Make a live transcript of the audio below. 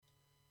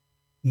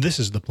This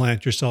is the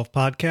Plant Yourself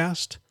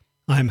Podcast.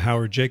 I'm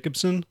Howard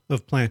Jacobson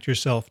of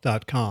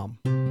PlantYourself.com.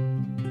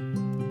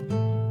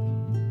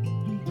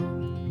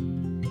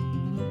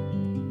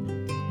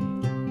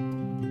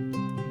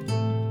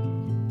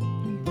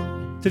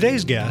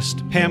 Today's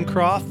guest, Pam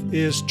Croft,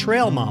 is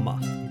Trail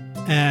Mama,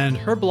 and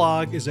her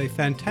blog is a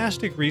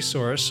fantastic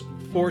resource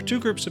for two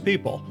groups of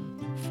people.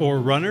 For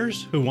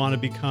runners who want to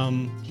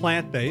become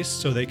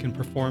plant-based so they can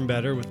perform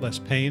better with less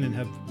pain and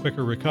have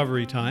quicker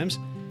recovery times,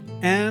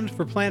 and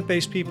for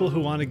plant-based people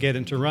who want to get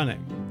into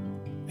running.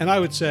 And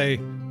I would say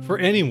for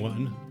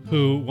anyone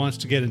who wants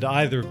to get into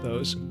either of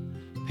those,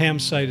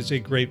 Pam's site is a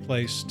great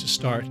place to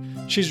start.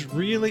 She's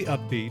really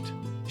upbeat.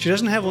 She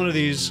doesn't have one of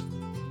these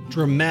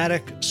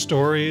dramatic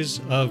stories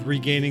of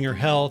regaining her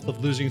health,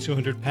 of losing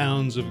 200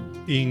 pounds, of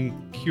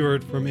being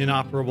cured from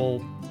inoperable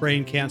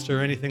brain cancer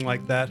or anything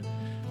like that.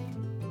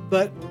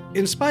 But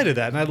in spite of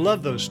that, and I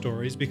love those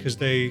stories because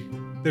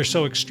they're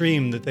so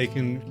extreme that they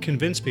can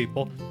convince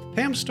people,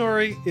 Pam's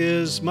story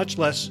is much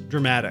less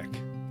dramatic.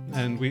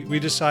 And we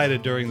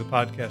decided during the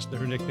podcast that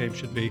her nickname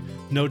should be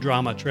No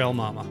Drama Trail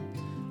Mama.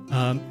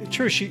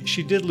 True,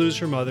 she did lose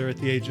her mother at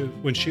the age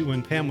of,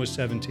 when Pam was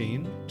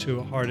 17, to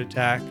a heart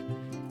attack.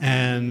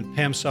 And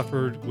Pam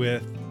suffered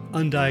with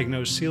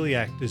undiagnosed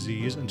celiac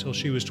disease until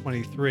she was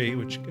 23,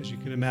 which, as you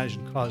can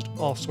imagine, caused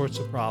all sorts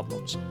of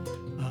problems,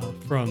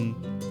 from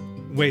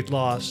weight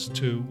loss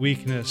to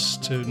weakness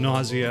to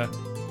nausea.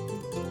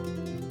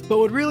 But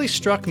what really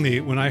struck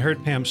me when I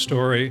heard Pam's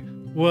story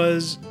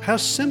was how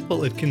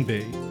simple it can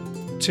be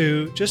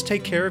to just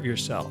take care of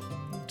yourself,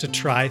 to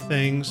try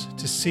things,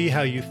 to see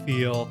how you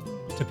feel,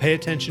 to pay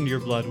attention to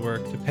your blood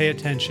work, to pay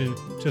attention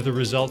to the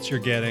results you're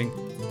getting.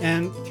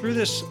 And through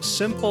this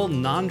simple,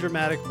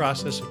 non-dramatic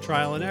process of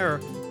trial and error,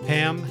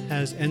 Pam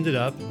has ended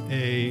up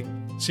a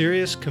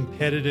serious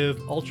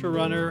competitive ultra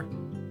runner,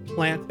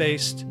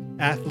 plant-based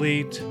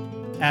athlete,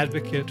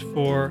 advocate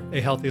for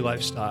a healthy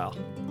lifestyle.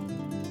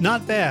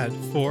 Not bad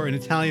for an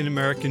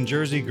Italian-American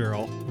Jersey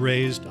girl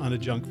raised on a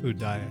junk food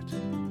diet.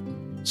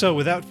 So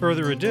without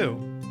further ado,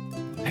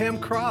 Pam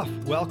Croft,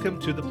 welcome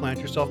to the Plant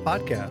Yourself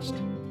Podcast.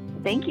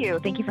 Thank you.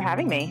 Thank you for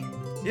having me.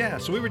 Yeah,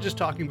 so we were just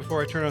talking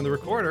before I turned on the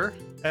recorder,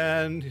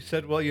 and you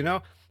said, well,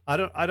 I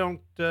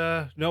don't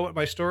know what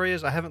my story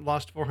is. I haven't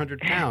lost 400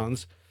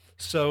 pounds.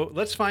 So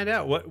let's find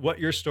out what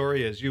your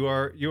story is. You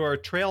are a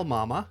trail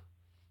mama,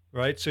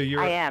 right? So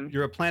I am.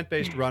 You're a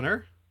plant-based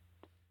runner.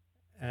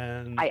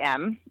 And I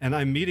am. And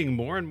I'm meeting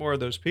more and more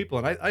of those people.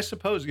 And I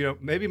suppose,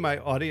 maybe my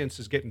audience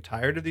is getting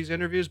tired of these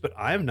interviews, but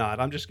I'm not.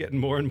 I'm just getting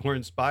more and more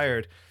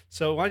inspired.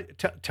 So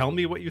tell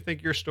me what you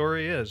think your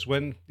story is.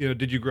 When,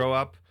 did you grow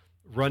up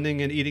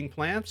running and eating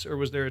plants, or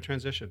was there a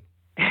transition?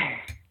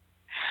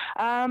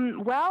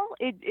 Well,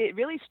 it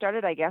really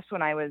started, I guess,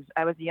 when I was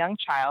a young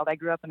child. I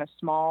grew up in a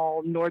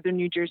small northern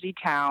New Jersey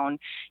town,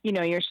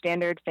 your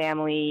standard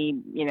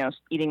family,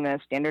 eating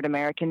the standard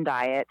American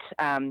diet.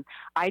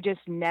 I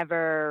just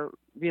never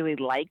really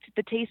liked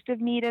the taste of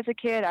meat as a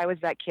kid. I was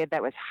that kid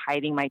that was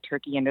hiding my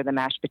turkey under the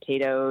mashed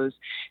potatoes,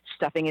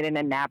 stuffing it in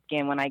a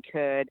napkin when I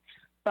could.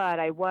 But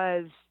I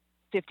was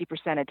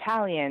 50%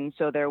 Italian,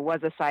 so there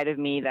was a side of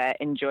me that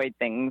enjoyed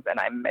things, and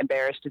I'm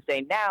embarrassed to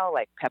say now,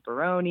 like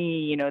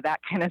pepperoni, that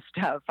kind of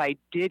stuff I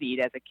did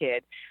eat as a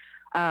kid.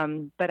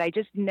 But it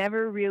just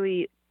never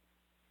really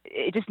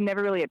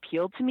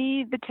appealed to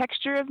me, the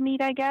texture of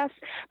meat, I guess.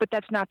 But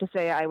that's not to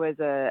say I was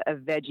a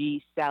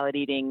veggie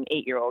salad-eating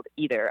 8-year-old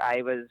either.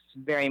 I was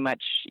very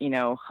much,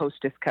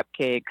 Hostess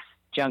cupcakes,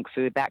 junk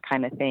food, that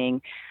kind of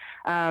thing.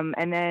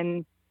 And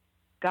then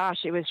gosh,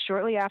 it was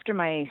shortly after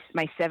my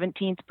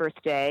 17th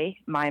birthday,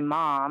 my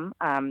mom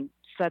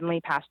suddenly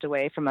passed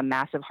away from a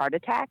massive heart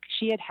attack.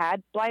 She had high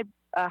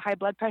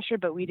blood pressure,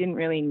 but we didn't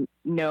really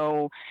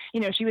know,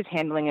 she was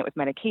handling it with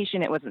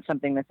medication. It wasn't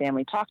something the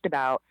family talked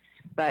about.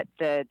 But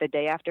the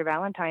day after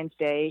Valentine's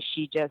Day,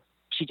 she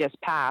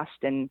just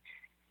passed. And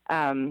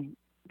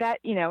that,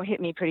 hit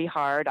me pretty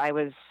hard. I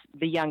was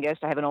the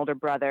youngest. I have an older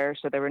brother,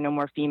 so there were no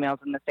more females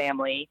in the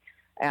family,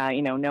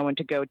 no one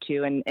to go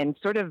to. And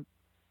sort of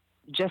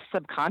just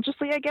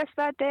subconsciously, I guess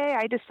that day,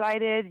 I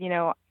decided,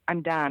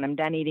 I'm done. I'm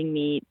done eating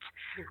meat.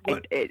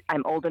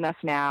 I'm old enough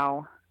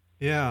now.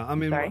 Yeah, I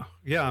mean, sorry?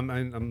 Yeah,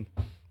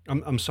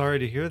 I'm sorry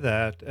to hear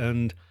that,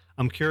 and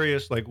I'm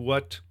curious, like,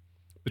 what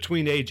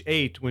between age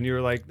 8, when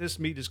you're like, this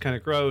meat is kind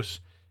of gross,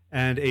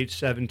 and age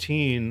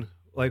 17,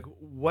 like,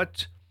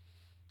 what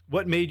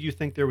made you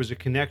think there was a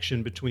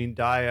connection between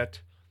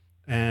diet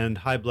and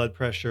high blood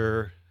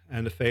pressure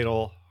and a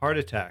fatal heart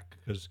attack?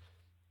 Because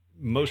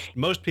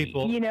most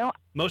people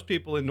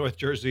in North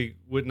Jersey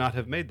would not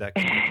have made that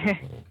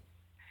connection.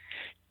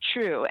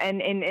 True.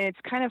 And it's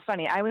kind of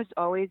funny. I was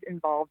always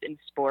involved in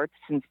sports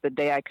since the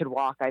day I could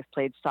walk. I've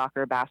played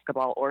soccer,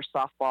 basketball, or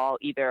softball,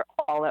 either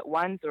all at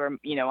once or,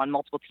 on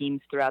multiple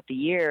teams throughout the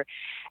year.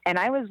 And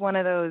I was one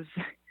of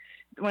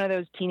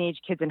those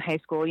teenage kids in high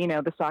school.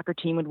 The soccer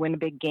team would win a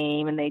big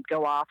game and they'd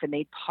go off and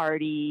they'd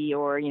party,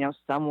 or,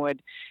 some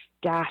would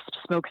gasp,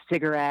 smoke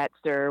cigarettes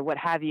or what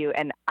have you.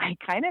 And I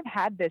kind of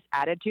had this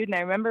attitude. And I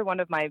remember one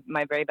of my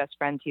very best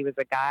friends, he was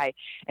a guy,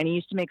 and he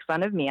used to make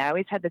fun of me. I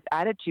always had this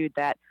attitude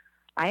that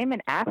I am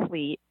an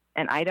athlete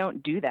and I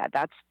don't do that.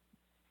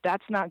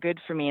 That's not good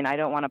for me, and I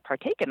don't want to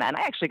partake in that. And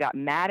I actually got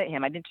mad at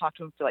him. I didn't talk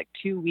to him for like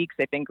 2 weeks,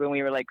 I think, when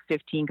we were like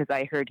 15, because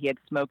I heard he had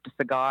smoked a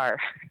cigar.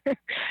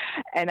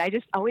 And I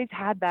just always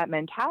had that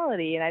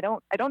mentality, and I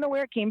don't know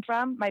where it came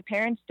from. My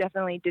parents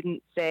definitely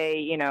didn't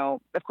say,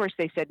 of course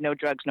they said no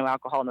drugs, no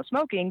alcohol, no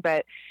smoking,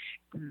 but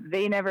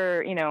they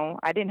never,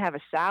 I didn't have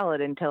a salad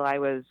until I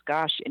was,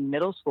 in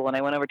middle school. And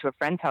I went over to a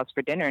friend's house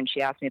for dinner, and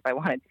she asked me if I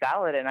wanted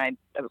salad, and I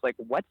was like,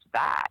 what's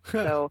that?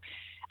 So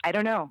I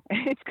don't know.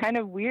 It's kind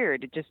of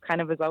weird. It just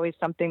kind of was always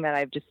something that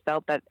I've just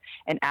felt that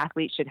an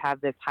athlete should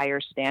have this higher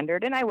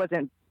standard. And I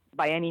wasn't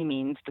by any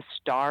means the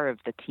star of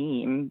the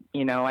team.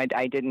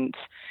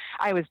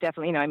 I was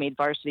definitely, I made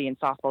varsity in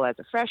softball as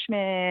a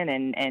freshman,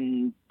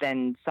 and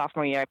then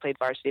sophomore year I played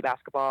varsity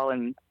basketball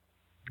and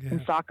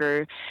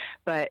soccer.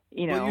 But,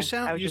 well, you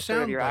sound, I was just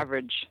sort of your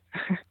average.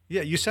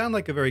 Yeah, you sound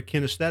like a very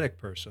kinesthetic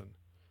person.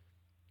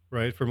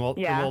 Right, from all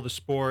the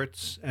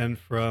sports and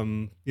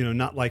from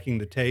not liking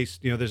the taste.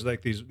 There's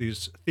like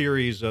these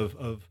theories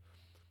of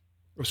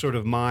sort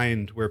of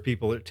mind where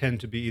people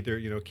tend to be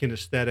either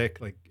kinesthetic,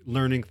 like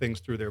learning things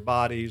through their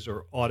bodies,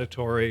 or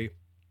auditory,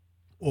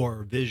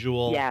 or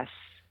visual. Yes,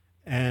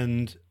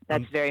 and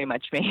that's very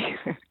much me.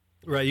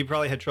 Right, you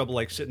probably had trouble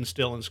like sitting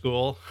still in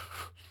school.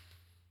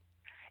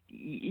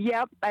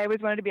 Yep, I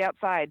always wanted to be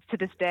outside. To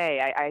this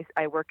day,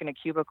 I work in a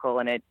cubicle,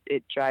 and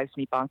it drives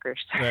me bonkers.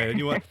 Right, and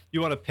you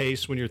want to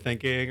pace when you're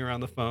thinking or on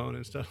the phone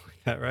and stuff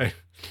like that, right?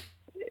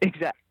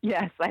 Exactly.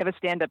 Yes, I have a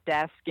stand-up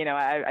desk.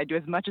 I do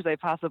as much as I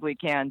possibly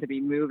can to be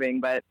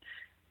moving, but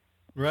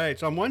right.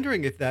 So I'm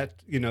wondering if that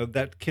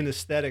that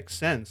kinesthetic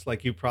sense,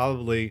 like you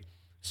probably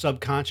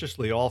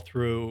subconsciously all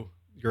through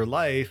your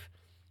life,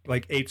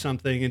 like ate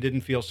something and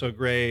didn't feel so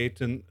great,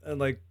 and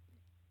like.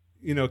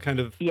 Kind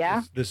of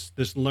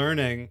this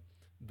learning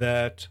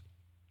that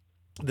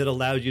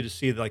allowed you to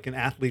see that like an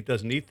athlete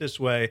doesn't eat this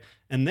way,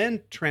 and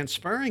then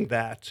transferring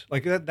that,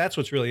 like that's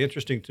what's really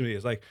interesting to me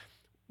is like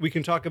we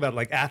can talk about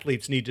like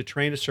athletes need to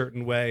train a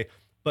certain way,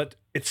 but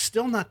it's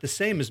still not the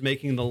same as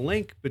making the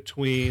link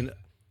between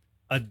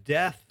a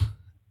death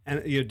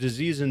and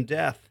disease and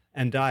death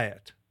and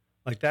diet.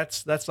 Like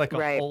that's like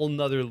a whole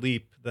nother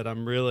leap that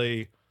I'm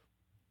really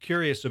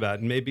curious about,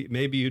 and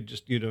maybe you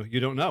just you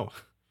don't know.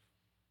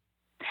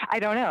 I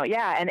don't know.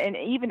 Yeah. And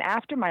even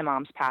after my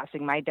mom's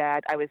passing, my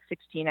dad, I was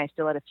 16. I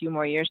still had a few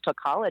more years till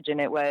college. And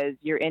it was,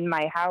 you're in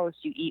my house,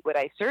 you eat what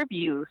I serve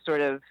you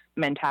sort of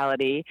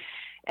mentality.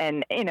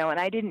 And, and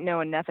I didn't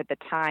know enough at the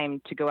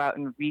time to go out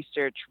and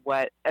research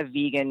what a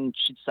vegan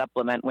should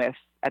supplement with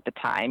at the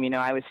time.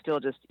 I was still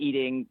just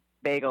eating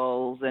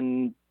bagels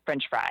and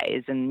French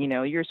fries and,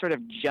 you're sort of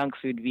junk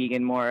food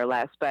vegan more or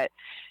less. But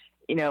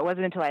it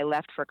wasn't until I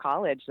left for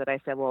college that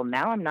I said, well,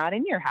 now I'm not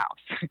in your house.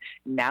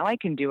 Now I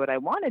can do what I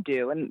want to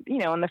do. And, in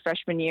the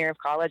freshman year of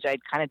college, I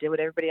kind of did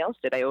what everybody else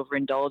did. I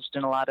overindulged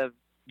in a lot of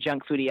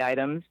junk foodie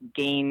items,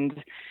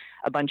 gained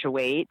a bunch of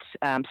weight,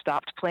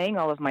 stopped playing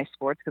all of my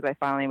sports because I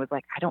finally was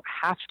like, I don't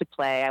have to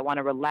play. I want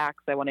to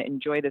relax. I want to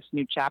enjoy this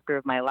new chapter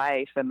of my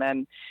life. And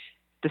then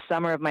the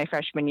summer of my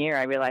freshman year,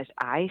 I realized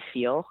I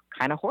feel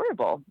kind of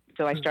horrible.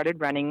 So I started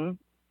running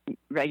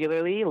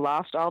regularly,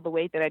 lost all the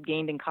weight that I'd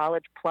gained in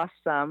college plus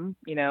some,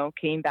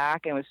 came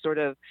back and was sort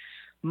of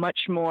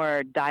much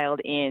more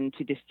dialed in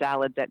to the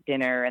salads at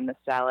dinner and the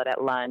salad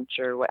at lunch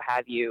or what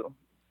have you.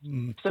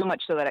 So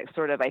much so that it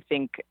sort of, I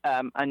think,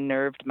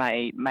 unnerved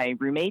my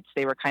roommates.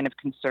 They were kind of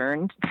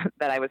concerned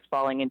that I was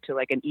falling into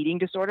like an eating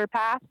disorder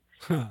path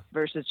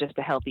versus just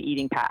a healthy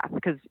eating path.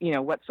 Because,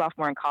 what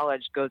sophomore in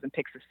college goes and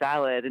picks a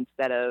salad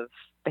instead of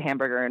the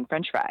hamburger and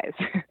French fries?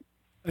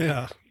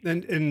 Yeah.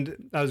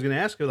 And I was going to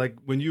ask you, like,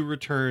 when you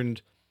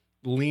returned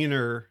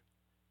leaner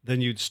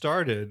than you'd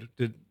started,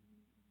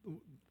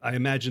 I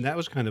imagine that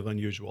was kind of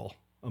unusual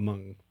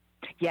among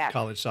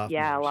college sophomores?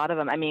 Yeah, a lot of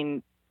them. I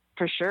mean,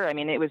 for sure. I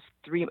mean, it was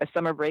a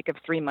summer break of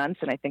 3 months,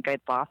 and I think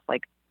I'd lost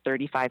like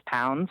 35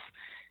 pounds.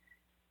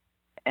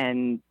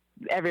 And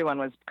everyone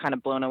was kind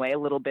of blown away, a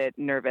little bit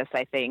nervous,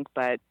 I think,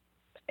 but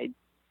I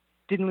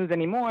didn't lose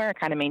any more. I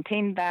kind of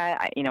maintained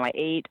that. I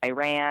ate, I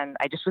ran.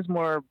 I just was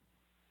more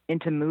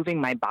into moving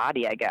my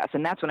body, I guess.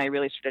 And that's when I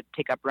really started to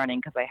take up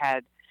running because I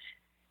had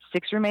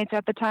 6 roommates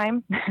at the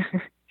time.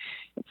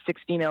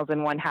 6 females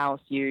in one house.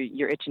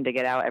 You're itching to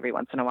get out every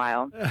once in a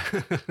while.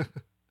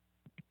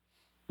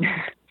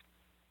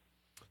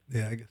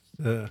 Yeah, I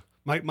guess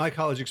my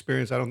college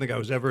experience, I don't think I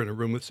was ever in a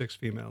room with 6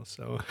 females,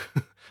 so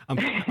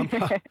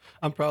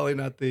I'm probably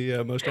not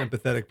the most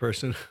empathetic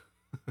person.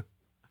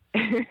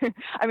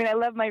 I mean, I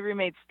love my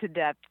roommates to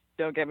death.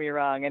 Don't get me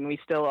wrong, and we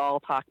still all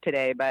talk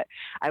today, but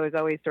I was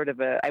always sort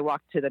of I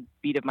walked to the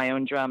beat of my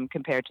own drum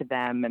compared to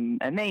them,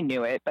 and they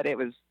knew it, but it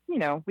was,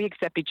 we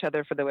accept each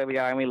other for the way we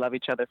are, and we love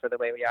each other for the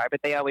way we are,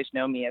 but they always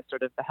know me as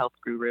sort of the health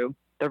guru,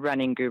 the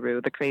running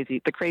guru, the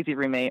crazy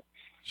roommate.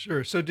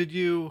 Sure. So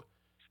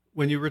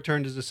when you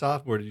returned as a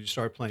sophomore, did you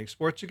start playing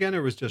sports again,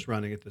 or was just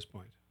running at this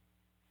point?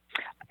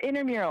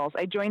 Intramurals.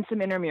 I joined some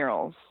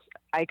intramurals.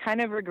 I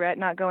kind of regret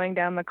not going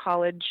down the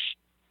college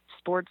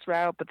sports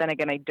route, but then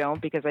again, I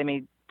don't because I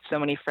made so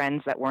many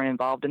friends that weren't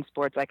involved in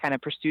sports. I kind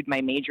of pursued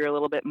my major a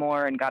little bit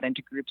more and got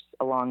into groups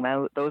along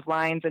those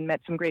lines and met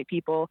some great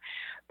people.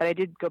 But I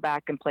did go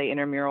back and play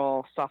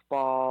intramural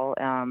softball.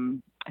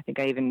 I think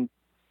I even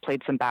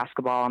played some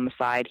basketball on the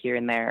side here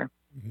and there.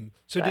 Mm-hmm.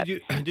 So but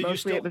did you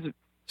still? It was,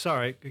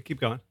 sorry,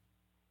 keep going.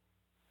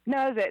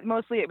 No,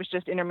 mostly it was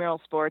just intramural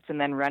sports and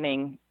then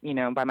running,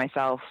 by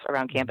myself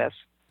around campus.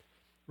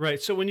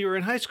 Right. So when you were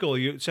in high school,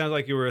 it sounded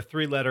like you were a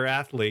 3-letter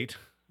athlete,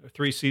 a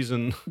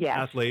 3-season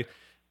athlete.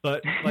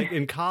 But like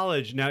in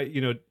college, now,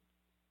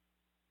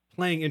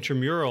 playing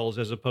intramurals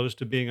as opposed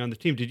to being on the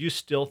team, did you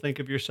still think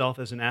of yourself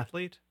as an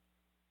athlete?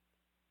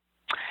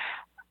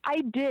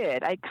 I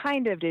did. I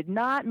kind of did.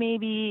 Not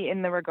maybe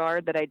in the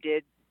regard that I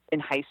did in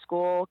high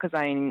school, because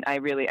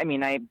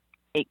I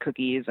ate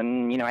cookies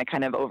and, I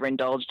kind of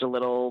overindulged a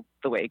little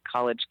the way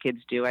college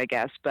kids do, I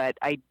guess. But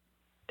I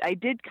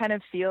did kind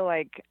of feel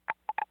like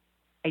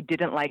I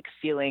didn't like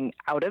feeling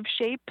out of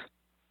shape.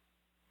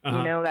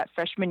 Uh-huh. That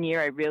freshman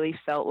year, I really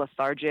felt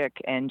lethargic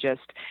and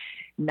just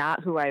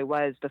not who I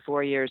was the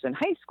 4 years in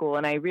high school.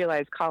 And I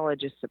realized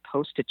college is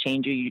supposed to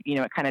change you.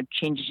 It kind of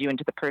changes you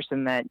into the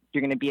person that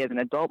you're going to be as an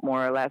adult,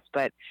 more or less.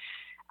 But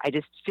I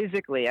just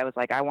physically, I was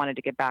like, I wanted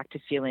to get back to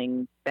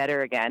feeling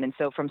better again. And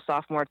so from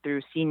sophomore through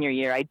senior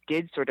year, I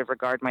did sort of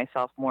regard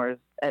myself more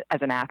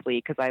as an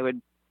athlete because I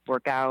would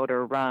work out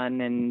or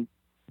run. And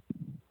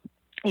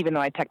even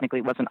though I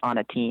technically wasn't on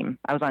a team,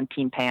 I was on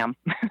Team Pam.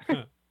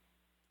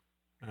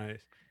 Nice.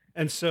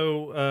 And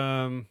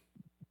so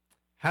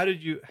how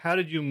did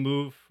you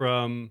move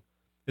from,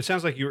 it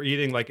sounds like you were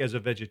eating like as a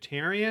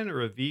vegetarian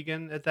or a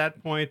vegan at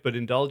that point, but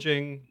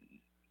indulging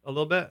a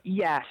little bit?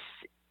 Yes.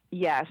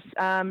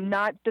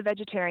 Not the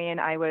vegetarian.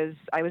 I was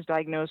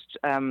diagnosed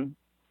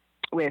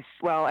with,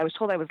 I was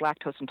told I was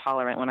lactose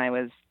intolerant when I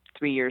was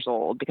 3 years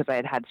old because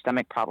I had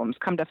stomach problems.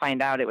 Come to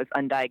find out, it was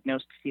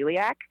undiagnosed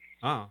celiac.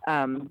 Oh.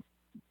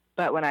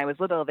 But when I was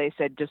little, they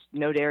said just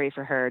no dairy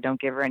for her. Don't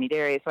give her any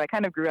dairy. So I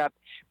kind of grew up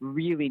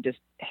really just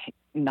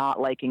not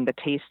liking the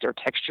taste or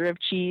texture of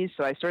cheese.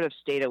 So I sort of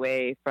stayed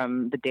away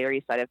from the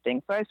dairy side of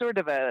things. So I sort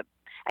of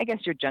I guess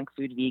you're junk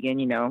food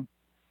vegan,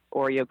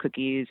 Oreo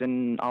cookies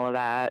and all of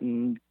that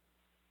and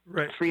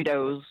right.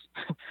 Fritos.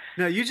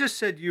 Now, you just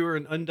said you were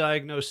an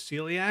undiagnosed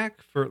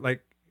celiac for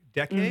like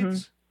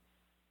decades?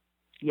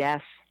 Mm-hmm.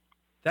 Yes.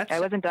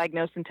 I wasn't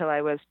diagnosed until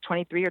I was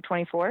 23 or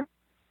 24.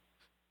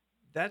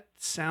 That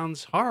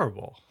sounds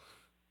horrible.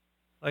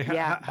 Like,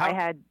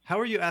 how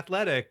are you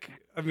athletic?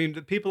 I mean,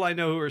 the people I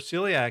know who are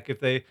celiac,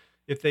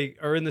 if they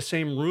are in the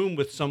same room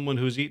with someone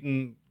who's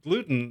eaten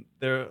gluten,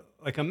 they're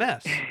like a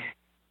mess.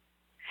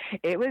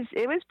 It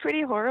was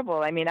pretty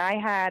horrible. I mean, I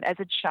had, as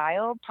a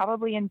child,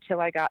 probably until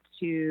I got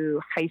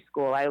to high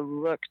school, I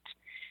looked,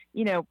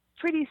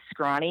 pretty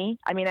scrawny.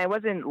 I mean, I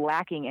wasn't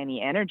lacking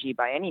any energy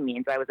by any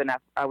means. I was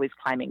always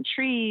climbing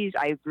trees.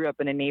 I grew up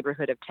in a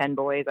neighborhood of 10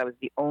 boys. I was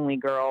the only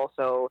girl.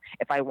 So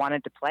if I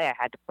wanted to play, I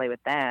had to play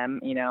with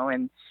them,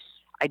 and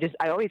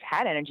I always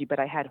had energy, but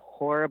I had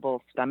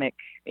horrible stomach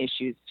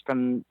issues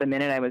from the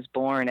minute I was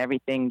born.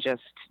 Everything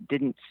just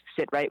didn't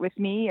sit right with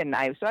me. And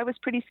so I was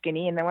pretty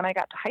skinny. And then when I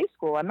got to high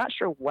school, I'm not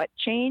sure what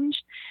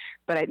changed,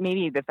 but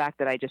maybe the fact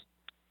that I just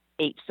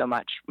ate so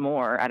much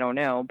more, I don't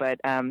know. But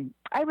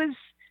I was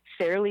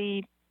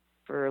fairly,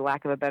 for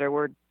lack of a better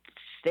word,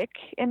 thick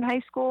in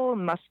high school,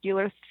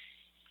 muscular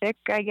thick,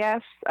 I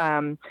guess.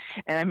 And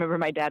I remember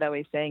my dad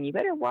always saying, you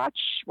better watch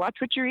what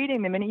you're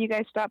eating. The minute you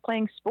guys stop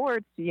playing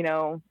sports, you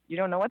don't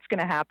know what's going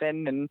to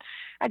happen. And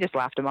I just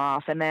laughed him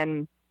off. And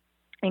then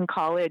in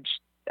college,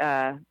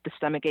 the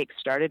stomach ache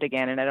started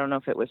again. And I don't know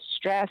if it was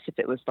stress, if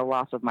it was the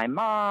loss of my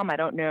mom. I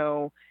don't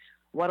know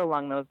what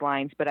along those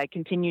lines, but I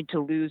continued to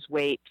lose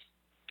weight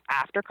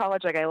after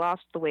college. Like I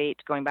lost the weight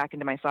going back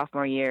into my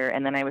sophomore year,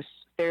 and then I was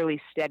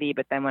fairly steady.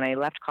 But then when I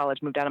left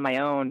college, moved out on my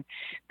own,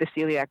 the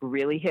celiac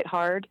really hit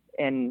hard.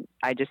 And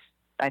I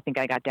think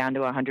I got down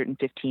to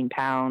 115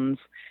 pounds.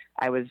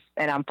 And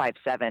I'm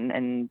 5'7",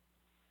 and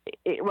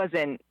it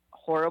wasn't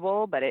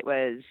horrible, but it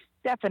was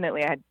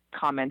definitely, I had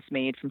comments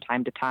made from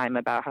time to time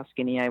about how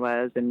skinny I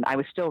was, and I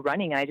was still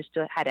running and I just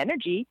still had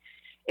energy.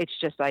 It's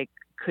just I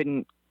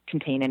couldn't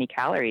contain any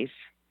calories.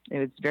 It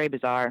was very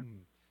bizarre.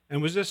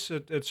 And was this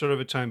at sort of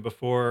a time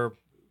before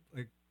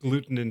like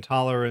gluten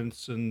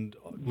intolerance and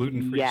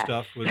gluten-free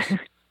stuff was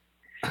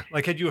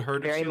like, had you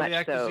heard of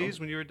celiac disease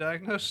when you were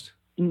diagnosed?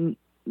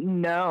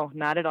 No,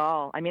 not at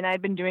all. I mean,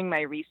 I'd been doing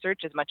my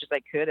research as much as I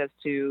could as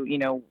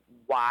to,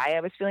 why I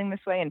was feeling this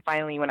way. And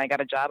finally, when I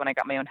got a job and I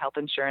got my own health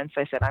insurance,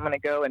 I said, I'm going to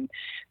go and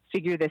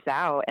figure this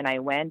out. And I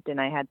went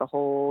and I had the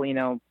whole,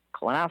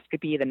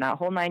 colonoscopy, the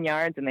whole 9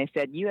 yards. And they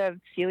said, you have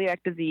celiac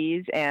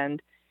disease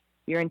and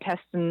your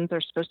intestines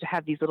are supposed to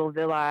have these little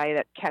villi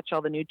that catch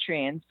all the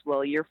nutrients.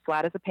 Well, you're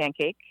flat as a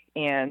pancake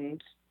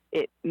and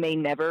it may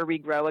never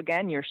regrow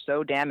again. You're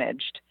so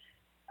damaged.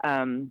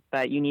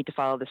 But you need to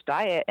follow this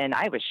diet. And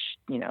I was,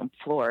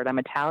 floored. I'm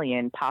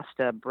Italian,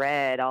 pasta,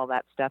 bread, all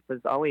that stuff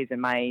was always in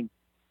my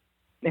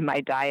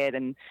diet.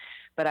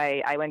 But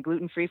I went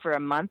gluten free for a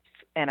month,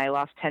 and I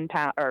lost 10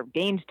 pounds or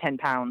gained 10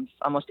 pounds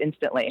almost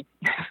instantly.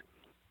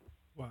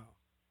 Wow.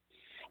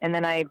 And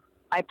then I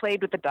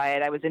played with the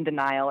diet. I was in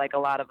denial, like a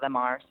lot of them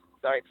are.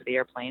 Sorry for the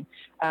airplane.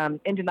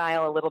 In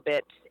denial a little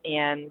bit,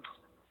 and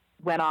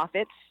went off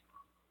it,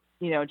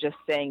 just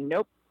saying,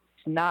 nope,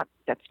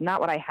 that's not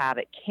what I have.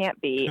 It can't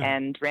be.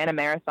 And ran a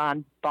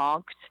marathon,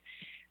 bonked,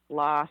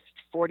 lost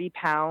 40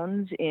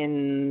 pounds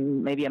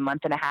in maybe a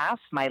month and a half.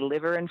 My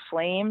liver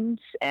inflamed,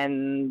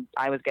 and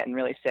I was getting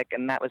really sick,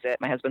 and that was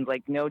it. My husband's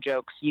like, no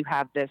jokes. You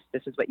have this.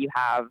 This is what you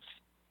have.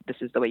 This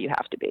is the way you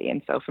have to be.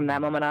 And so from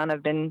that moment on,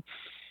 I've been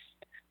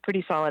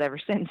pretty solid ever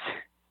since.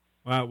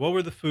 Wow. What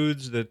were the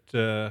foods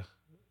that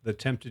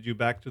tempted you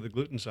back to the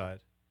gluten side?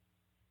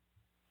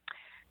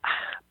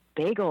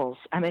 Bagels.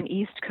 I'm an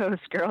East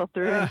Coast girl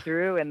through and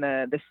through, and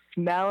the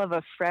smell of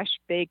a fresh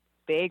baked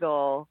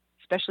bagel,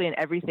 especially an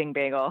everything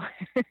bagel,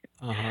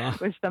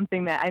 was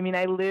something that,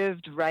 I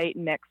lived right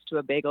next to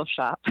a bagel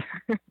shop.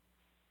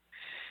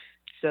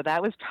 So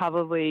that was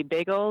probably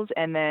bagels,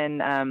 and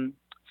then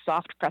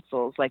soft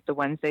pretzels, like the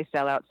ones they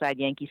sell outside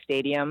Yankee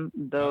Stadium.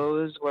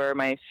 Those were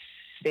my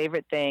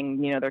favorite thing.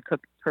 They're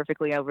cooked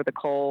perfectly over the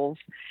coals.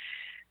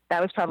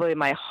 That was probably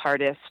my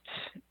hardest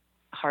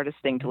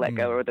thing to let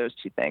go, are those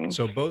two things.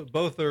 So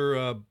both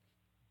are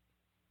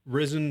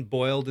risen,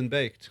 boiled, and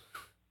baked.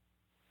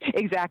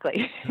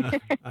 Exactly.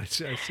 I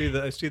see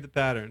the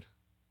pattern.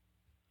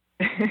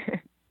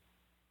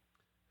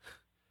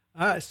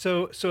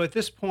 So at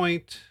this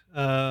point,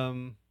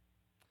 bagels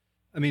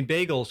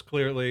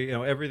clearly,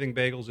 everything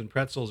bagels and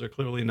pretzels are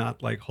clearly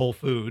not like whole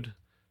food.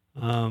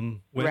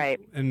 Right.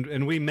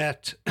 And we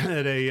met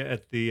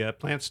at the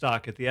plant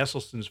stock at the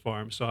Esselstyn's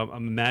farm. So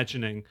I'm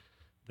imagining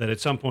that at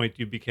some point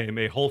you became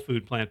a whole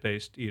food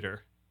plant-based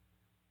eater.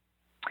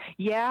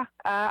 Yeah,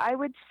 I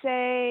would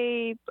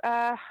say,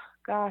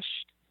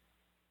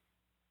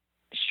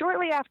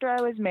 shortly after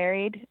I was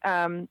married.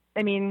 In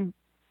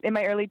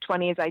my early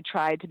 20s, I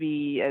tried to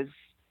be as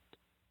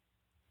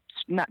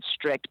not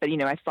strict, but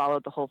I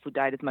followed the whole food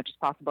diet as much as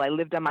possible. I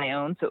lived on my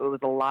own, so it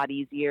was a lot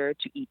easier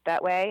to eat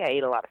that way. I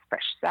ate a lot of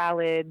fresh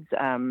salads,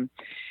 a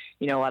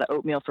lot of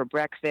oatmeal for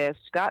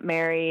breakfast. Got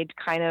married,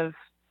 kind of,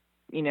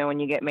 when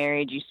you get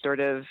married, you sort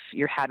of,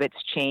 your habits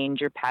change,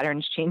 your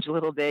patterns change a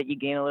little bit. You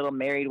gain a little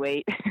married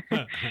weight.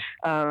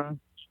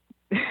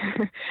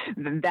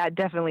 That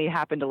definitely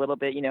happened a little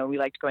bit. We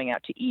liked going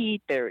out to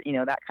eat there,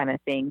 that kind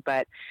of thing.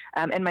 But,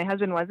 and my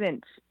husband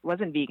wasn't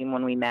vegan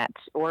when we met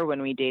or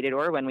when we dated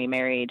or when we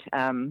married.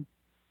 And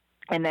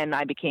then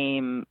I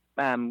became,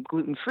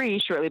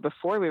 gluten-free shortly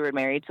before we were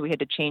married. So we had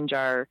to change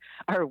our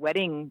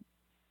wedding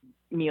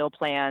meal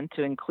plan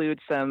to include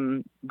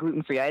some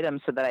gluten-free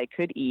items so that I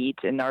could eat,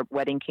 and our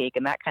wedding cake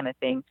and that kind of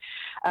thing.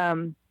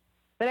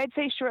 But I'd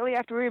say shortly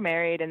after we were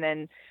married and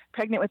then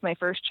pregnant with my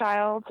first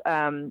child,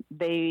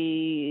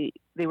 they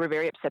were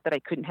very upset that I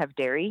couldn't have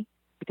dairy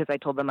because I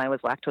told them I was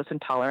lactose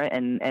intolerant,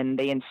 and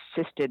they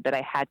insisted that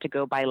I had to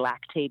go buy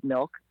Lactaid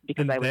milk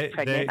because I was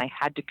pregnant. And I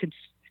had to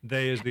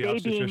They is the they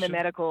obstetrician?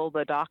 being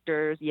the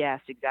doctors.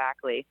 Yes,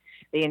 exactly.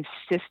 They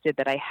insisted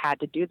that I had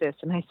to do this.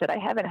 And I said, I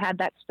haven't had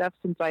that stuff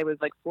since I was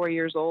like 4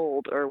 years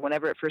old or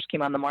whenever it first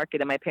came on the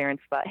market. And my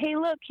parents thought, hey,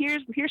 look,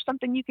 here's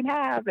something you can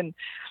have. And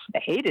I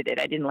hated it.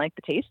 I didn't like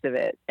the taste of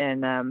it.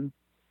 And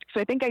so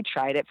I think I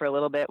tried it for a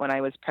little bit when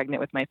I was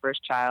pregnant with my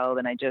first child.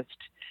 And it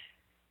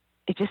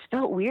just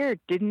felt weird.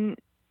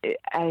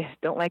 I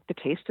don't like the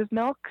taste of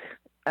milk.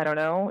 I don't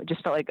know. It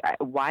just felt like,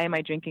 why am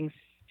I drinking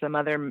some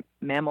other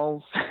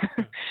mammal's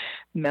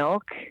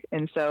milk?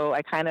 And so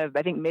I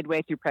think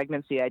midway through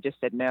pregnancy, I just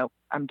said, no,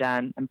 I'm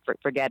done.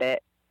 Forget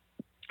it.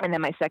 And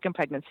then my second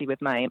pregnancy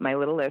with my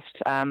littlest,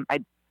 I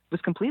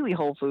was completely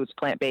whole foods,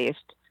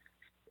 plant-based,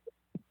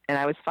 and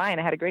I was fine.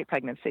 I had a great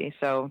pregnancy.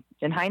 So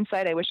in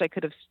hindsight, I wish I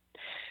could have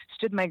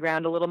stood my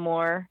ground a little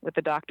more with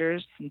the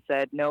doctors and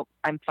said, nope,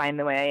 I'm fine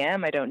the way I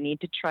am. I don't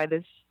need to try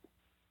this.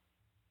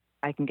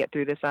 I can get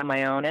through this on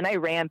my own. And I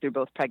ran through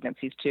both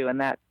pregnancies too. And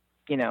that,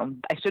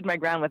 I stood my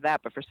ground with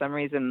that, but for some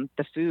reason,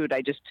 the food,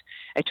 I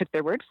took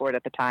their word for it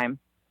at the time.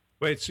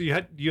 Wait, so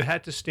you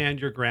had to stand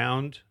your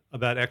ground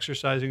about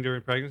exercising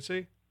during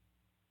pregnancy?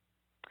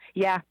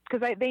 Yeah,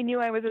 because they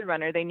knew I was a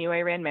runner. They knew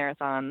I ran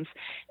marathons.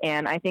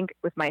 And I think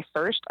with my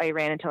first, I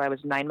ran until I was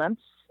 9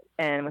 months.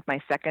 And with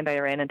my second, I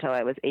ran until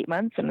I was 8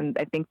 months. And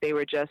I think they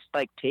were just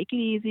like, take it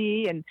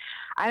easy. And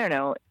I don't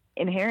know,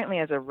 inherently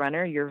as a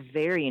runner, you're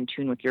very in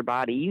tune with your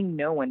body. You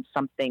know when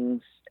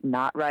something's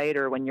not right,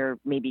 or when you're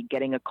maybe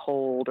getting a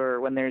cold,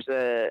 or when there's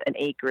an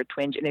ache or a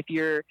twinge. And if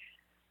you're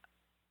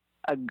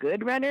a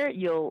good runner,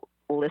 you'll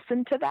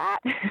listen to that.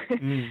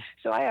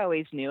 So I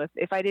always knew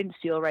if I didn't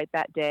feel right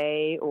that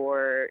day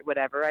or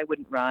whatever, I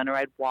wouldn't run, or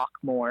I'd walk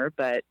more.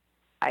 But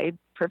I had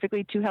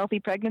perfectly 2 healthy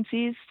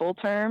pregnancies, full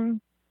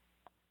term,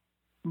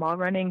 all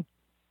running.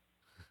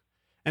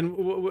 And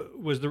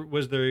was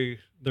the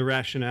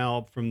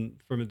rationale from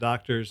the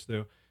doctors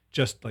though,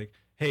 just like,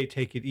 hey,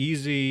 take it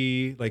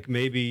easy, like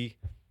maybe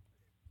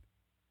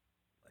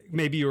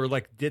you were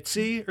like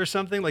ditzy or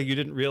something, like you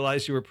didn't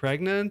realize you were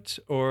pregnant,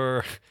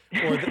 or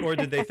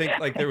did they think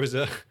like there was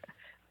a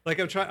like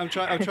I'm trying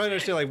to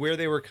understand like where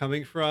they were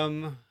coming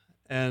from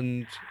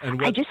and I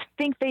what. just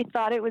think they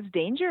thought it was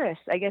dangerous.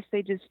 I guess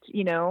they just,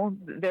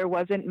 there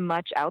wasn't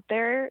much out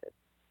there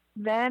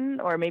then,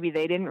 or maybe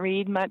they didn't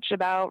read much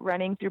about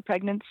running through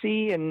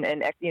pregnancy and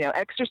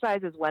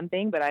exercise is one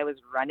thing, but I was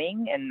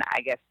running and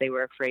I guess they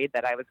were afraid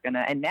that I was going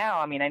to, and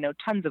now, I mean, I know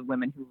tons of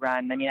women who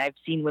run. I mean, I've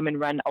seen women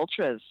run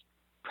ultras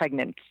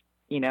pregnant,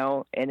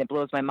 and it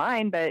blows my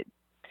mind, but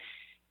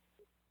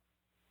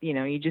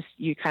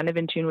you're kind of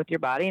in tune with your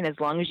body. And as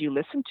long as you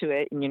listen to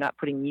it and you're not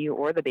putting you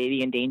or the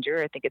baby in danger,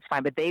 I think it's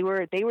fine. But they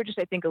were just,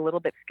 I think, a little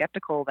bit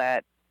skeptical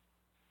that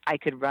I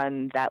could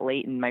run that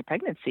late in my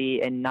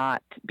pregnancy and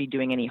not be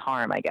doing any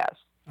harm, I guess.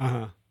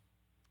 Uh-huh.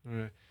 All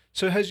right.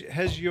 So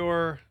has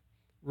your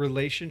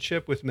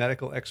relationship with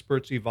medical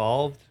experts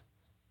evolved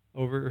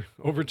over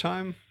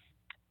time?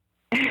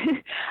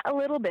 A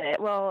little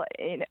bit. Well,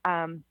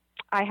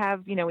 I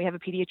have, we have a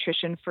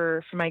pediatrician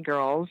for my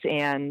girls,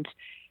 and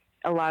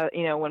a lot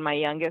of, when my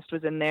youngest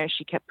was in there,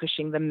 she kept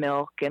pushing the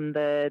milk and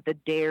the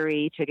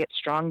dairy to get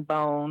strong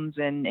bones.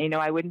 And,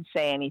 I wouldn't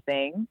say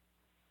anything,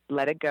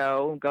 let it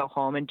go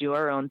home and do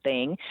our own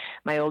thing.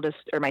 My youngest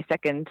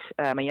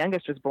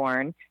was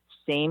born,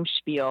 same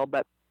spiel,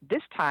 but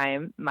this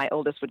time my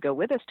oldest would go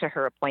with us to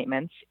her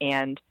appointments,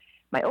 and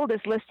my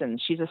oldest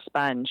listens. She's a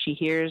sponge. She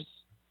hears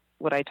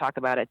what I talk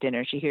about at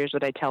dinner. She hears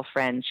what I tell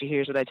friends. She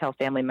hears what I tell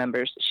family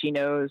members. She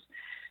knows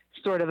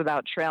sort of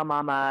about Trail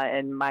Mama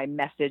and my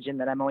message,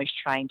 and that I'm always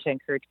trying to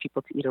encourage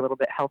people to eat a little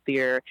bit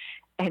healthier.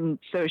 And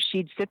so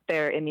she'd sit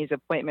there in these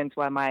appointments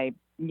while my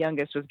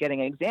youngest was getting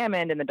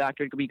examined, and the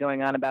doctor would be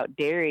going on about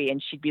dairy,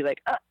 and she'd be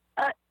like,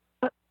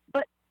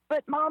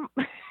 but mom,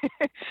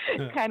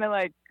 kind of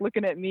like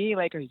looking at me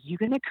like, are you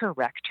going to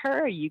correct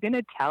her? Are you going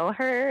to tell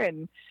her?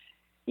 And,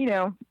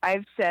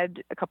 I've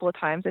said a couple of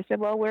times, I said,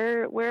 well,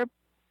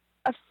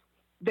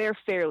 they're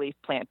fairly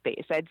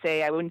plant-based. I'd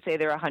say, I wouldn't say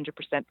they're 100%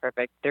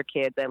 perfect. They're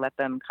kids. I let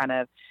them kind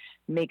of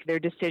make their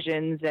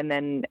decisions. And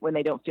then when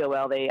they don't feel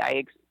well,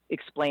 I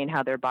explain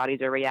how their bodies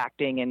are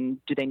reacting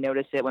and do they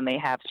notice it when they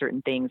have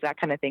certain things, that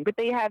kind of thing. But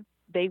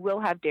they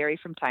will have dairy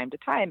from time to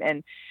time.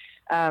 And,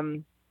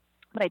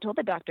 but I told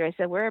the doctor, I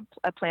said, we're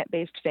a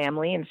plant-based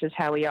family and this is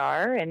how we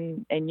are.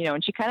 And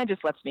she kind of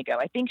just lets me go.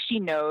 I think she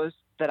knows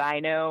that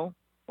I know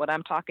what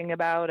I'm talking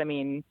about. I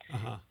mean,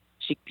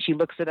 She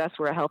looks at us.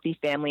 We're a healthy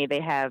family.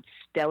 They have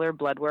stellar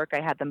blood work.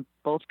 I had them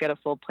both get a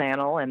full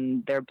panel,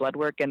 and their blood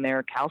work and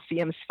their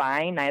calcium's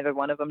fine. Neither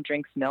one of them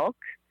drinks milk.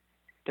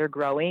 They're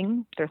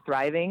growing. They're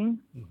thriving.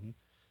 Mm-hmm.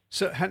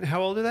 So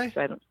how old are they?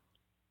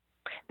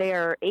 They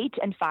are 8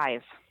 and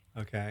 5.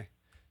 Okay.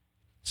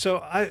 So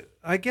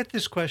I get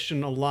this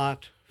question a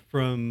lot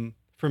from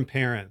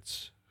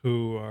parents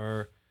who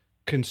are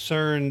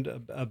concerned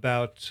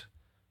about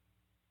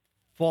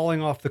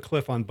falling off the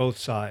cliff on both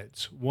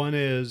sides. One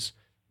is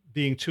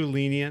being too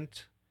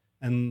lenient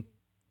and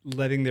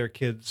letting their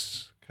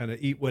kids kind of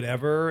eat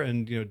whatever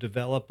and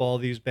develop all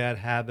these bad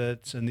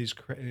habits and these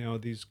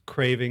these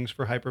cravings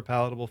for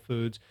hyperpalatable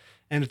foods,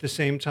 and at the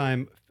same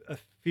time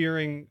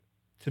fearing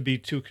to be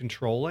too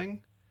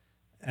controlling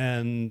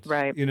and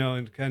right.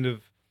 And kind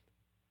of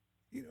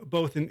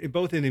both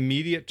in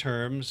immediate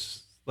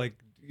terms, like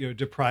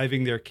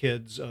depriving their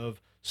kids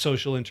of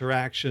social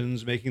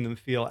interactions, making them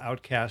feel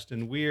outcast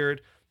and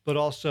weird, but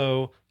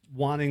also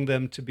wanting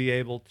them to be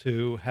able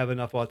to have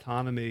enough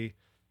autonomy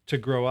to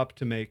grow up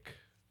to make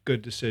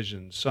good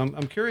decisions. So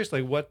I'm curious,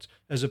 like, what,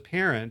 as a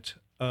parent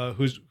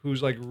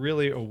who's like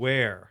really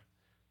aware,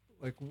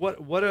 like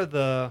what are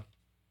the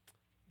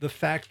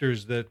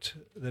factors that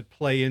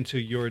play into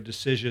your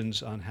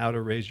decisions on how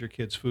to raise your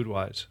kids food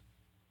wise?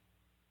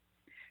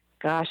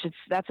 Gosh,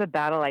 that's a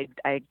battle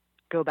I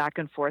go back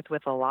and forth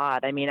with a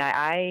lot. I mean,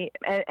 I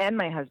and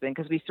my husband,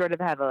 because we sort of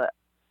have a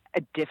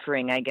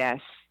differing, I guess,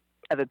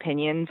 of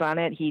opinions on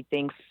it. He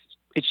thinks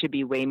it should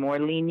be way more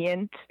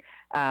lenient.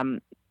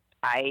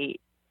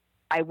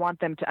 I want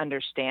them to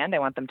understand. I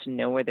want them to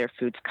know where their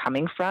food's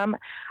coming from.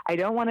 I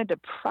don't want to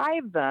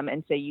deprive them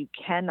and say you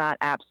cannot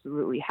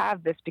absolutely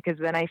have this, because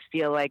then I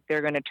feel like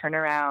they're going to turn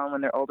around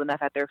when they're old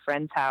enough at their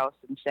friend's house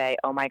and say,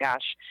 oh my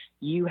gosh,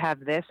 you have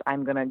this,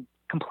 I'm going to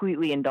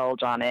completely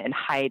indulge on it and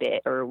hide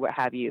it or what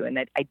have you. And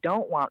I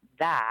don't want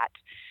that.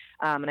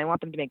 And I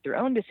want them to make their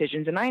own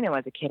decisions. And I know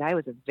as a kid, I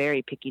was a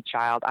very picky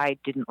child. I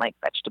didn't like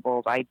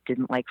vegetables. I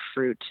didn't like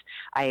fruit.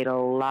 I ate a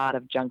lot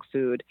of junk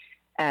food.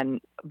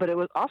 But it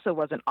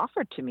wasn't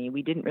offered to me.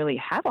 We didn't really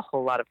have a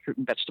whole lot of fruit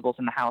and vegetables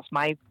in the house.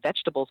 My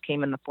vegetables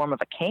came in the form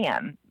of a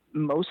can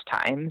most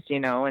times,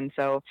 and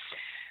so,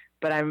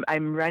 but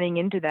I'm running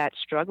into that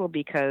struggle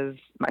because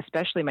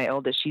especially my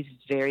oldest, she's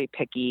very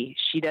picky.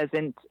 She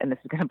doesn't, and this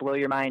is going to blow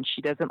your mind,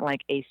 she doesn't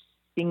like a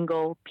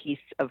single piece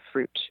of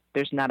fruit.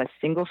 There's not a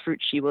single fruit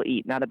she will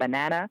eat, not a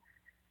banana,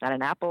 not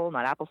an apple,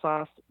 not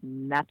applesauce,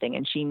 nothing.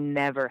 And she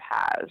never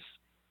has.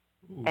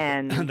 Ooh,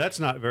 and that's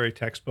not very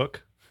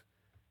textbook.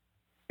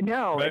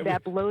 No, Right?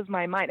 that blows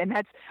my mind. And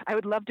I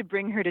would love to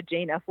bring her to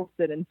Jane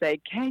Esselstyn and say,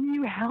 can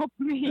you help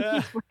me?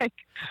 Like,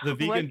 The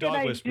vegan what can dog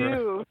I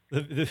whisperer. do?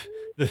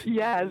 The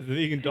Yes.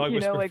 vegan dog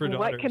whisperer Like, for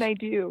what daughters. can I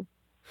do?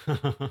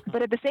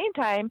 But at the same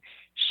time,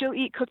 she'll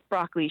eat cooked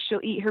broccoli.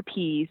 She'll eat her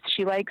peas.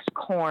 She likes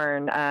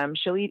corn.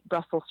 She'll eat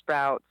Brussels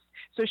sprouts.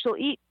 So she'll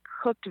eat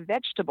cooked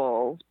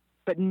vegetables,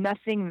 but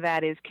nothing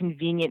that is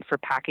convenient for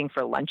packing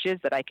for lunches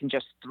that I can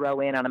just throw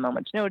in on a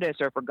moment's notice.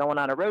 Or if we're going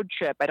on a road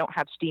trip, I don't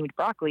have steamed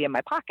broccoli in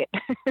my pocket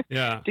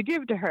Yeah. to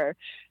give to her.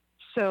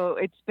 So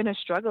it's been a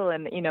struggle.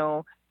 And,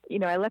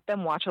 I let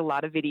them watch a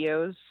lot of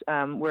videos.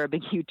 We're a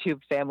big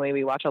YouTube family.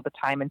 We watch all the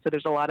time. And so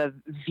there's a lot of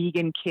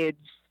vegan kids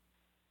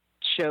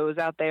shows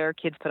out there,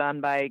 shows put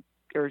on by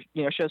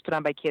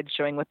kids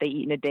showing what they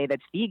eat in a day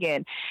that's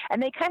vegan.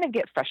 And they kind of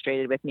get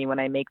frustrated with me when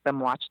I make them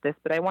watch this,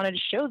 but I wanted to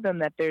show them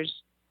that it's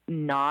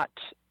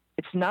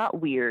not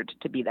weird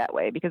to be that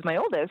way, because my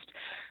oldest,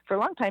 for a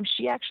long time,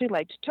 she actually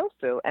liked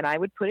tofu, and I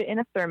would put it in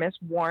a thermos,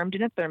 warmed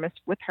in a thermos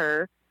with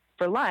her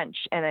for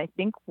lunch. And I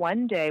think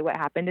one day what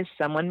happened is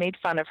someone made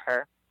fun of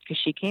her because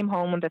she came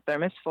home with a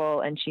thermos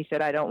full and she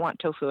said, I don't want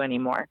tofu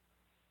anymore.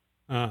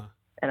 And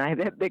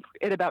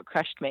it about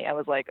crushed me. I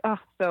was like, oh,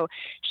 so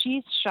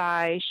she's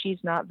shy. She's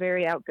not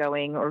very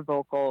outgoing or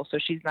vocal. So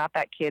she's not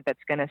that kid that's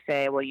going to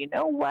say, well, you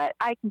know what?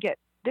 I can get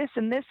this,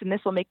 and this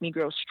will make me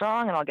grow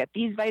strong, and I'll get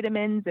these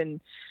vitamins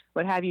and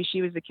what have you.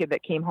 She was the kid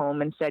that came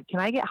home and said, can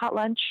I get hot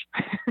lunch?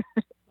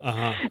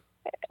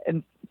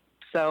 And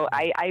so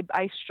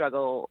I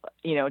struggle,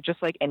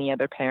 just like any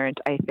other parent,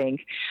 I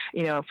think.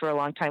 For a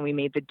long time we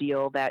made the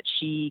deal that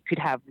she could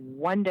have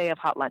one day of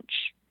hot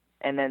lunch,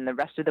 and then the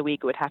rest of the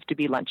week would have to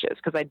be lunches,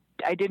 because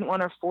I didn't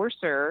want to force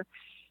her,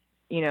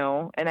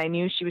 and I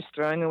knew she was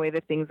throwing away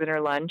the things in her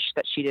lunch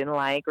that she didn't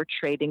like or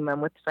trading them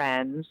with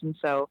friends. And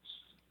so,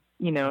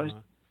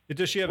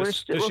 Does she have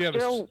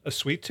a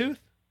sweet tooth?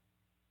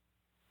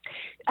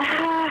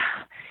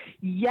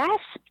 Yes,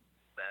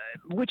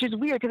 which is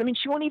weird, because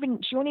she won't even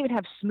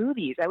have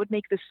smoothies. I would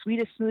make the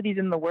sweetest smoothies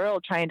in the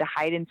world, trying to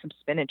hide in some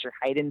spinach or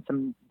hide in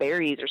some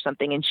berries or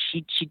something, and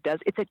she does.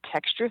 It's a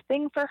texture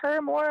thing for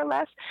her, more or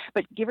less.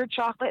 But give her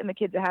chocolate, and the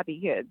kid's a happy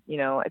kid,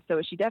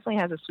 So she definitely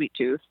has a sweet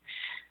tooth.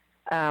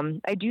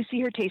 I do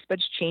see her taste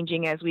buds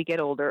changing as we get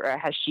older, or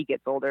as she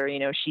gets older.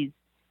 She's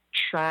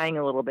trying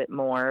a little bit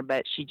more,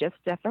 but she just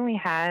definitely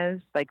has,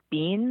 like,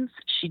 beans.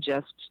 She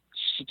just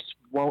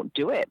won't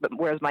do it. But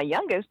whereas my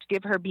youngest,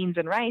 give her beans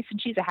and rice, and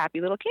she's a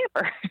happy little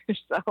camper.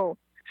 So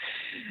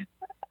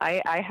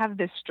I have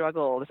this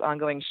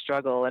ongoing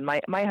struggle, and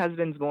my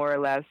husband's more or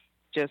less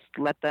just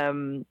let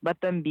them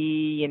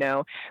be,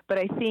 But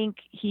I think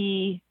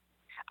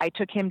I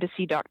took him to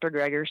see Dr.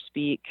 Greger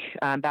speak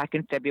back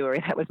in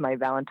February. That was my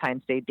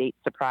Valentine's Day date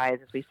surprise,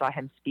 as we saw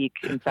him speak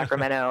in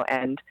Sacramento,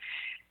 and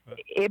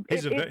it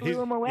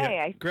blew him away.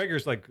 Yeah,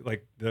 Greger's like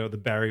the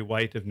Barry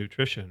White of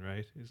nutrition,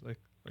 right? He's like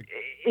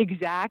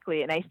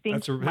exactly. And I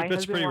think that's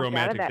a pretty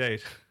romantic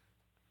date.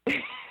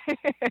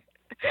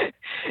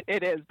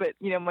 It is, but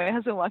my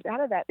husband walked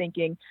out of that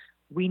thinking,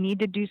 we need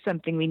to do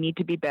something. We need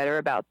to be better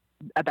about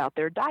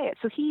their diet.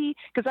 So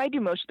because I do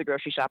most of the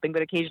grocery shopping,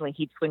 but occasionally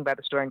he'd swing by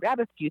the store and grab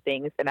a few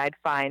things, and I'd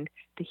find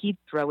that he'd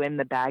throw in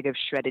the bag of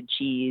shredded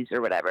cheese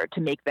or whatever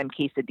to make them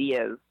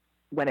quesadillas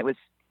when it was,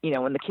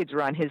 when the kids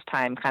were on his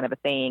time, kind of a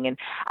thing. And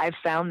I've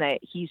found that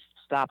he's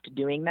stopped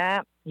doing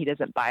that. He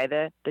doesn't buy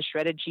the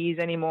shredded cheese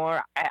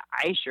anymore.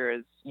 I sure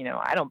as,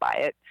 I don't buy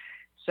it.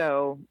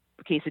 So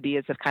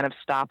quesadillas have kind of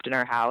stopped in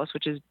our house,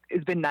 which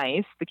has been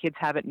nice. The kids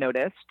haven't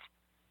noticed.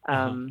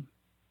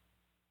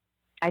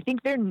 I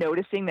think they're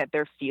noticing that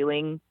they're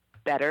feeling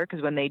better,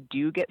 because when they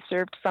do get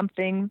served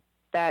something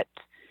that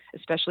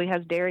especially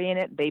has dairy in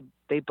it,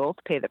 they both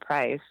pay the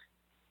price.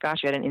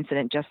 Gosh, I had an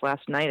incident just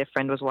last night. A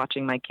friend was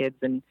watching my kids,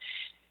 and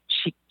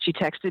she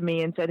texted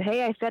me and said,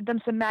 hey, I fed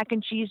them some mac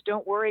and cheese.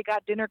 Don't worry,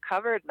 got dinner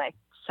covered. And I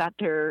sat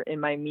there in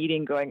my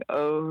meeting going,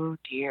 oh,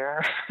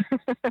 dear.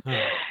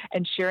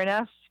 And sure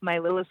enough, my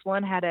littlest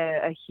one had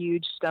a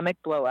huge stomach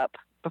blow up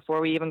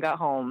before we even got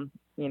home.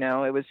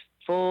 It was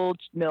full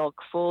milk,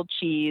 full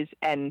cheese,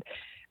 and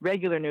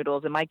regular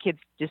noodles. And my kids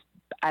just,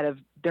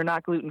 they're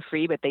not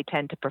gluten-free, but they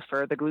tend to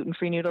prefer the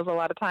gluten-free noodles a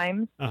lot of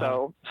times.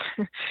 So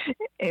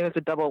it was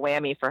a double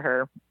whammy for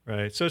her.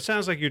 Right. So it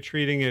sounds like you're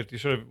treating it, you're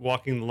sort of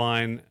walking the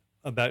line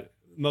about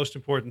most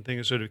important thing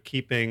is sort of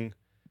keeping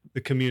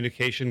the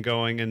communication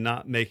going and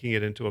not making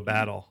it into a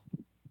battle.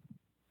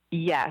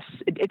 Yes.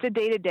 It's a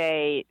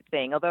day-to-day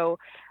thing. Although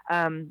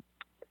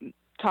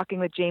talking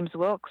with James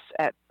Wilkes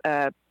at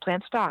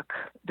Plant Stock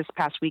this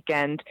past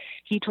weekend,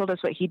 he told us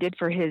what he did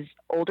for his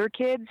older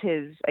kids,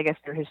 I guess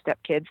they're his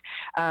stepkids.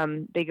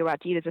 They go out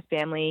to eat as a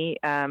family.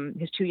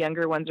 His two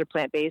younger ones are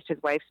plant-based. His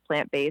wife's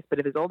plant-based. But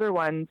if his older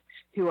ones,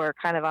 who are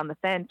kind of on the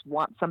fence,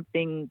 want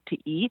something to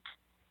eat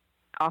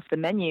off the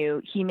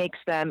menu, he makes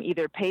them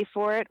either pay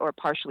for it or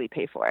partially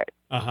pay for it.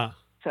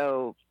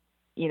 So,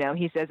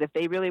 he says if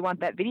they really want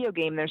that video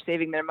game they're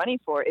saving their money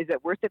for, is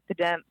it worth it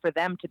for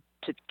them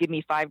to give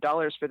me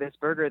 $5 for this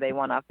burger they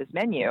want off this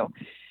menu?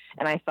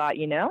 And I thought,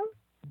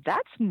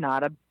 that's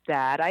not a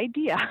bad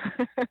idea.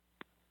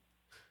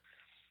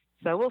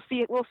 So we'll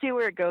see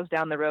where it goes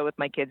down the road with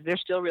my kids. They're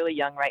still really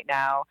young right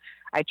now.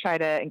 I try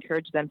to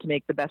encourage them to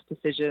make the best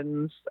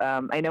decisions.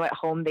 I know at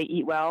home they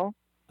eat well.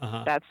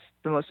 Uh-huh. That's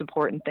the most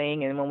important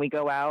thing. And when we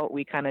go out,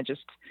 we kind of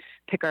just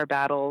pick our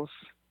battles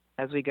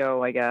as we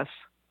go, I guess.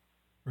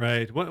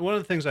 Right. One of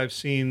the things I've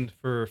seen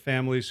for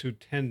families who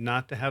tend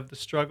not to have the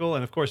struggle,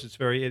 and of course it's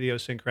very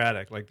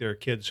idiosyncratic, like there are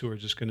kids who are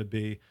just going to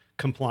be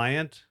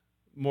compliant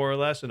more or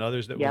less, and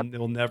others that Yep.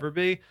 will never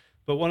be.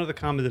 But one of the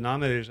common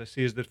denominators I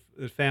see is that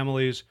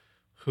families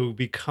who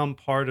become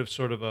part of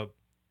sort of a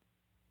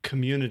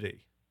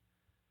community,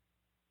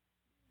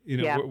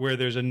 Yeah. where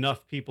there's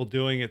enough people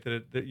doing it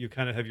that you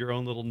kind of have your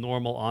own little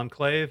normal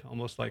enclave,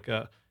 almost like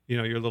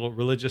your little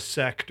religious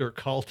sect or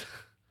cult.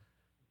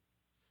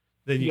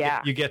 Then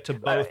Yeah. you get to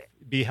both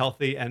be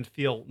healthy and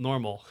feel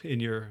normal in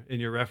your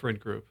referent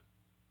group.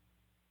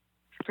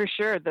 For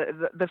sure.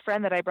 The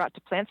friend that I brought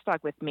to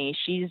PlantStalk with me,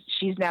 she's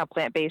now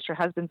plant-based. Her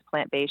husband's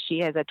plant-based. She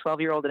has a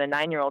 12-year-old and a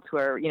 9-year-old who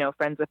are,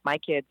 friends with my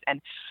kids.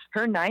 And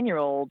her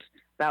 9-year-old,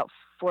 about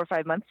 4 or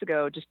 5 months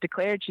ago, just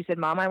declared, she said,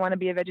 "Mom, I want to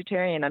be a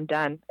vegetarian. I'm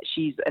done."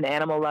 She's an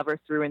animal lover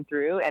through and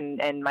through.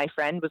 And my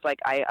friend was like,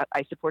 I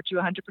support you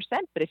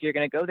 100%, but if you're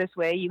going to go this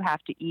way, you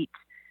have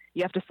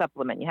to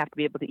supplement. You have to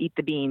be able to eat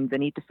the beans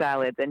and eat the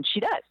salads. And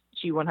she does.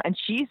 And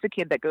she's the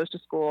kid that goes to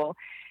school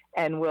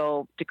and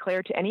will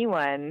declare to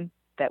anyone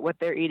that what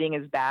they're eating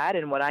is bad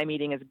and what I'm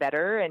eating is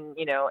better. And,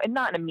 and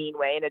not in a mean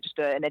way, in just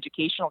an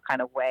educational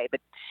kind of way, but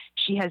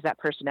she has that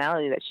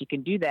personality that she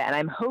can do that. And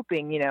I'm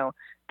hoping,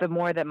 the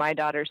more that my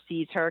daughter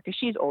sees her, because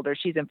she's older,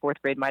 she's in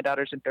 4th grade, my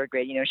daughter's in 3rd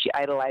grade, she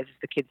idolizes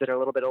the kids that are a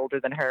little bit older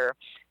than her,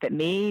 that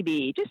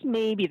maybe, just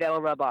maybe they'll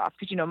rub off.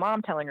 Because,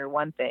 mom telling her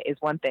one thing is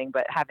one thing,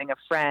 but having a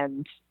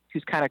friend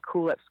who's kind of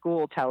cool at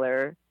school tell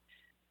her.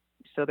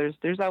 So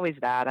there's always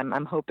that.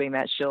 I'm hoping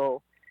that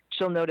she'll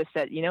notice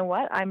that,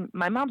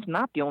 my mom's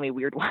not the only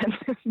weird one.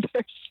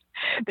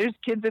 there's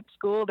kids at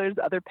school. There's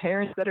other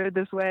parents that are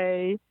this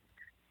way,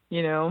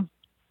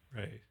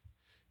 Right.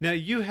 Now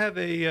you have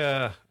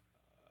a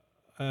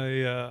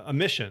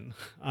mission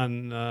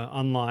on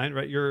online,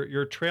 right?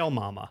 You're Trail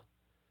Mama.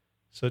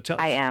 So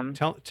I am.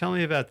 Tell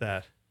me about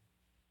that.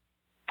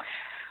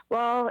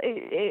 Well,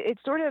 it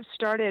sort of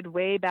started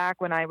way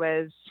back when I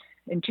was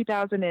in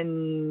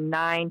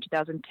 2009,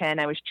 2010.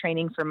 I was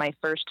training for my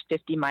first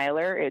 50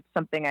 miler. It's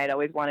something I'd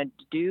always wanted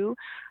to do.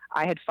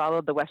 I had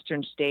followed the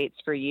Western States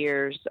for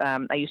years.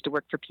 I used to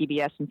work for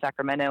PBS in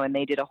Sacramento, and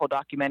they did a whole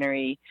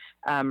documentary,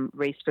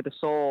 Race for the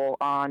Soul,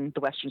 on the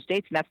Western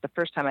States. And that's the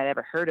first time I'd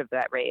ever heard of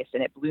that race,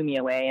 and it blew me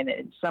away.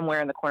 And somewhere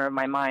in the corner of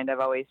my mind,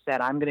 I've always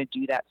said, I'm going to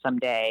do that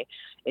someday.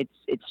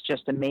 It's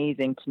just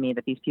amazing to me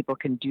that these people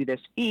can do this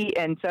feat.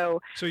 And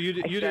so you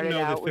didn't know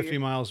that 50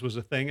 miles was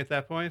a thing at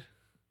that point?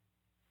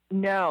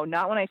 No,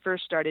 not when I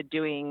first started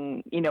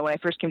doing, when I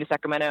first came to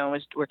Sacramento and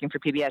was working for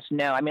PBS.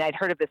 No, I mean, I'd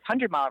heard of this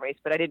 100-mile race,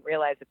 but I didn't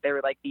realize that there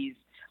were like these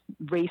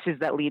races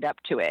that lead up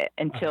to it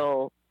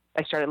until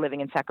I started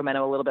living in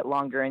Sacramento a little bit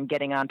longer and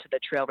getting onto the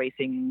trail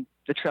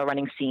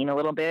running scene a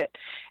little bit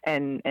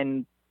and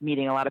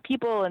meeting a lot of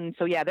people. And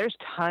so, yeah, there's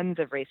tons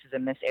of races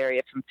in this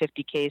area, from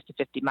 50Ks to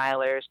 50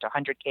 milers to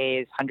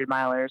 100Ks, 100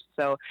 milers.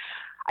 So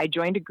I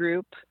joined a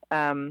group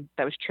that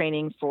was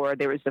training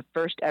there was the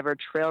first ever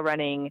trail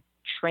running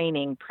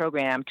training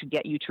program to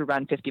get you to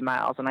run 50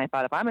 miles. And I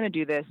thought, if I'm going to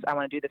do this, I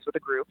want to do this with a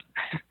group,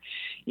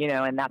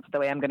 and that's the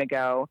way I'm going to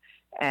go.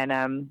 And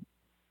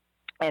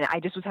I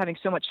just was having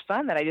so much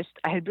fun that I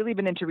had really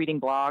been into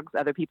reading blogs,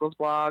 other people's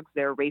blogs,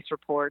 their race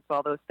reports,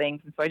 all those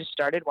things. And so I just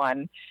started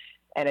one,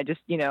 and it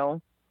just,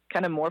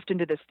 kind of morphed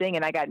into this thing.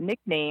 And I got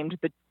nicknamed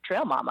the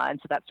Trail Mama. And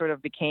so that sort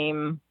of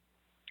became,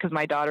 because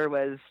my daughter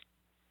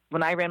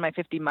when I ran my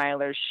 50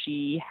 miler,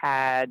 she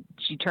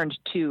turned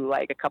 2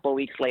 like a couple of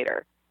weeks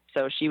later.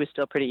 So she was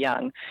still pretty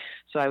young.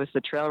 So I was the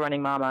trail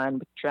running mama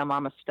and Trail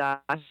Mama stuff.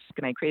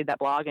 And I created that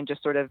blog and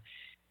just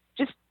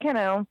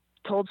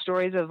told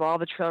stories of all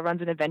the trail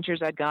runs and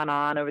adventures I'd gone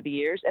on over the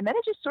years. And then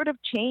it just sort of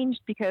changed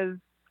because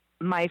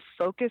my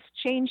focus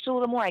changed a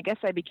little more. I guess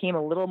I became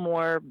a little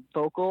more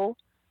vocal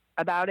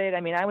about it. I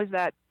mean, I was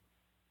that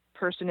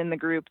person in the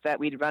group that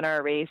we'd run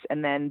our race,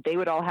 and then they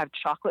would all have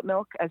chocolate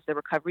milk as their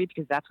recovery,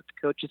 because that's what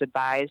the coaches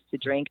advise to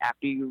drink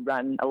after you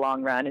run a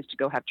long run, is to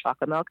go have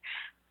chocolate milk.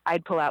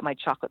 I'd pull out my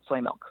chocolate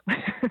soy milk.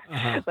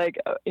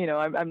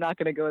 I'm not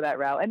going to go that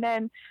route. And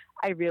then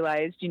I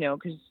realized,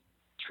 because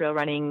trail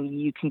running,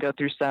 you can go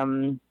through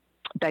some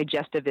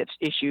digestive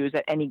issues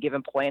at any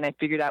given point. And I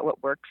figured out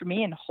what worked for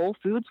me, and whole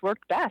foods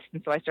worked best.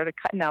 And so I started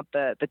cutting out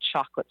the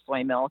chocolate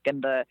soy milk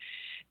and the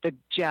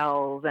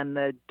gels and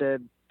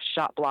the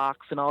shot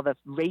blocks and all the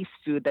race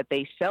food that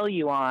they sell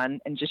you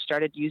on, and just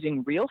started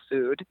using real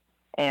food.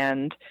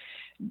 And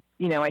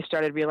I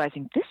started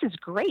realizing this is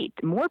great.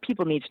 More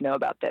people need to know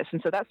about this. And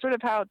so that's sort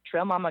of how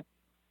Trail Mama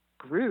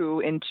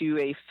grew into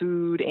a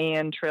food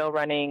and trail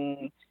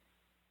running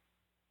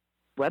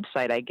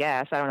website, I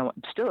guess. I don't know.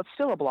 It's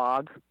still a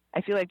blog.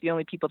 I feel like the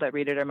only people that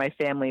read it are my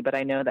family, but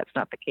I know that's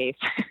not the case.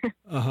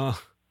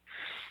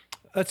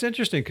 That's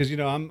interesting because,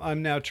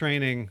 I'm now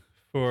training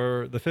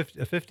for the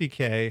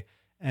 50K,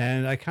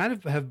 and I kind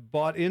of have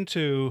bought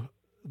into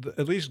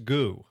at least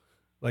GU,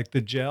 like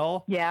the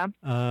gel. Yeah.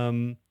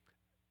 Not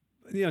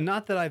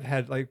that I've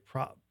had like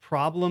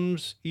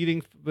problems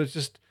eating, but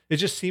it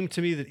just seemed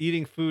to me that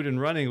eating food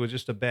and running was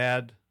just a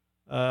bad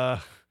uh,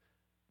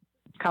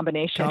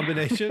 Combination.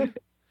 combination.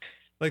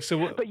 Like, so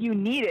what? But you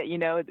need it,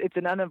 it's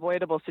an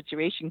unavoidable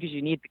situation because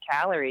you need the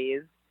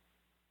calories.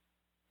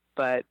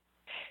 But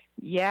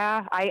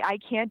yeah, I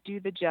can't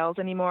do the gels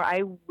anymore.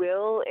 I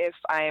will if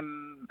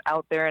I'm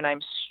out there and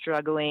I'm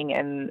struggling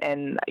and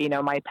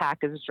my pack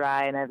is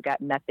dry and I've got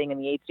nothing in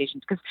the aid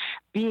stations, because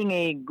being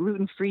a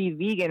gluten-free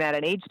vegan at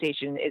an aid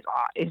station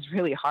is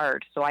really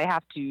hard. So I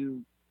have to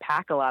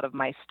pack a lot of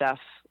my stuff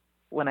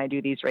when I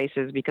do these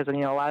races, because a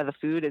lot of the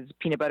food is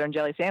peanut butter and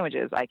jelly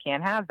sandwiches. I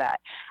can't have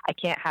that. I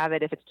can't have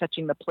it if it's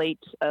touching the plate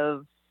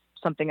of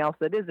something else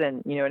that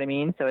isn't. You know what I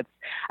mean? So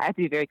I have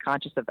to be very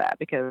conscious of that,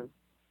 because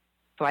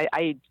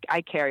I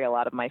carry a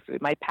lot of my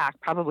food. My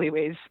pack probably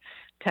weighs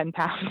 10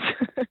 pounds.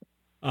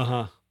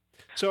 Uh-huh.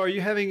 So are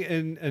you having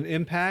an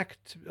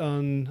impact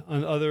on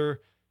other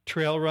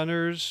trail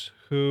runners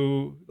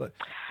who,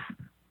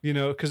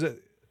 because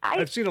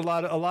I've seen a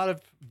lot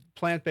of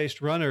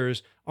plant-based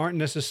runners aren't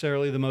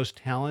necessarily the most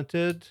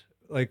talented,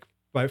 like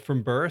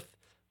from birth,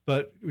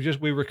 but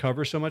we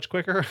recover so much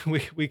quicker. We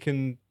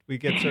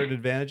get certain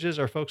advantages.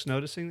 Are folks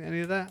noticing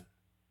any of that?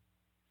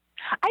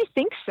 I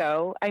think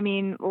so.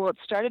 It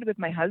started with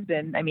my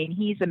husband.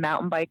 He's a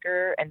mountain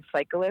biker and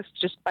cyclist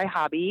just by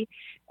hobby.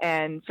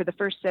 And for the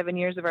first 7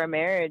 years of our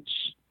marriage,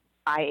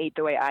 I ate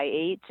the way I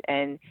ate.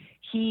 And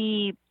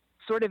he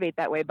sort of ate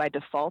that way by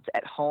default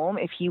at home.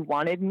 If he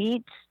wanted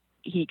meat,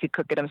 he could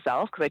cook it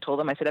himself, because I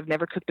told him, I said, I've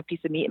never cooked a piece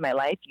of meat in my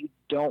life. You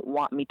don't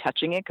want me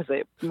touching it because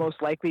it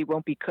most likely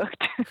won't be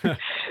cooked.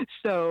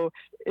 So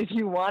if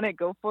you want it,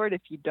 go for it.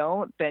 If you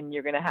don't, then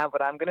you're going to have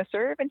what I'm going to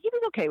serve. And he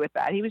was okay with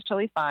that. He was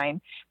totally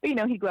fine. But,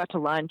 he'd go out to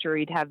lunch, or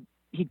he'd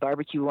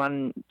barbecue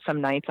on some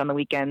nights on the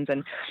weekends.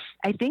 And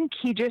I think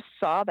he just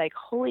saw, like,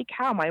 holy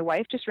cow, my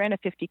wife just ran a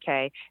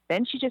 50K.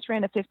 Then she just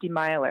ran a 50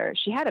 miler.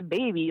 She had a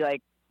baby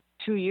like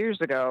 2 years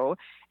ago,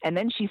 and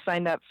then she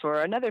signed up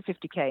for another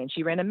 50K, and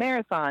she ran a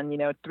marathon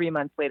 3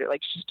 months later.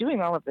 Like, she's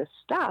doing all of this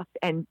stuff.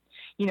 And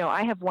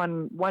I have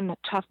one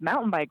tough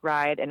mountain bike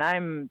ride, and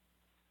I'm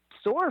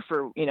sore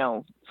for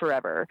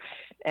forever.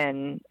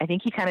 And I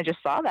think he kind of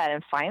just saw that,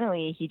 and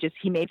finally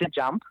he made the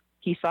jump.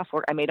 He saw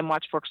I made him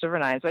watch Forks Over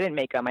Knives. I didn't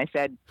make him. I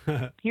said,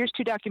 here's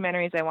 2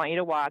 documentaries I want you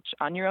to watch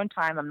on your own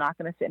time. I'm not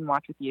going to sit and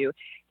watch with you.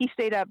 He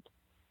stayed up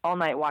all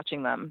night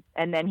watching them.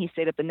 And then he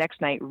stayed up the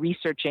next night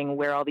researching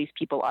where all these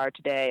people are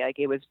today. Like,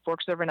 it was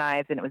Forks Over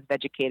Knives and it was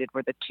Vegucated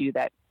were the 2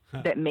 that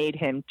made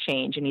him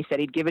change. And he said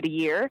he'd give it a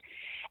year,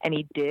 and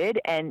he did.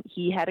 And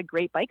he had a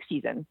great bike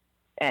season,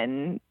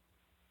 and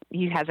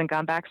he hasn't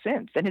gone back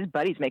since. And his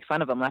buddies make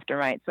fun of him left and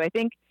right. So I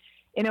think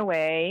in a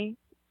way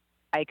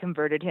I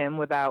converted him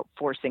without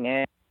forcing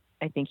it.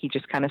 I think he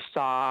just kind of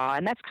saw,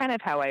 and that's kind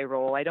of how I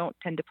roll. I don't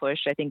tend to push.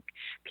 I think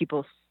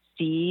people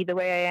see the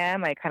way I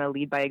am. I kind of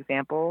lead by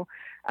example.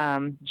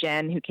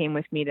 Jen, who came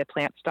with me to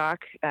Plant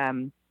Stock,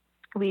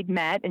 we'd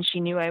met, and she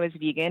knew I was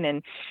vegan,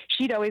 and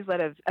she'd always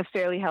led a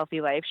fairly healthy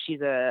life.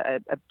 She's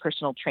a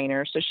personal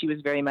trainer, so she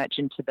was very much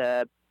into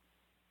the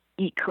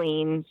eat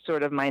clean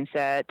sort of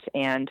mindset.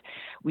 And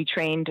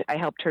I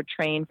helped her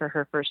train for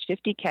her first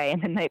 50K.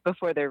 And the night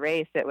before the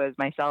race, it was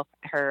myself,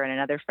 her, and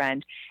another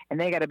friend, and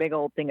they got a big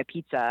old thing of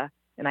pizza.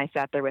 And I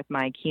sat there with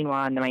my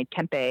quinoa and my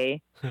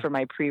tempeh for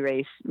my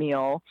pre-race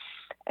meal.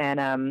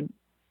 And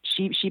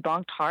she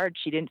bonked hard.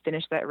 She didn't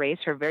finish that race.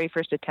 Her very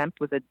first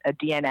attempt was a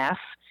DNF,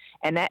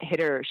 and that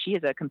hit her. She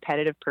is a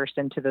competitive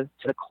person to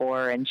the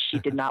core, and she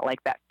did not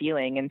like that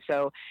feeling. And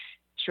so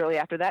shortly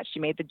after that, she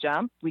made the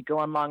jump. We'd go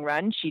on long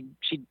runs.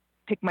 She'd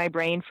pick my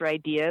brain for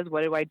ideas.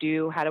 What do I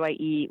do? How do I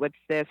eat? What's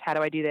this? How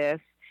do I do this?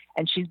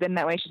 And she's been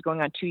that way. She's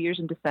going on 2 years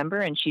in December,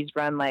 and she's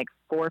run like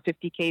 4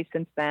 50Ks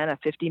since then, a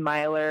 50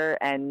 miler,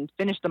 and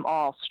finished them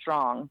all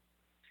strong.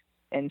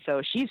 And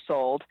so she's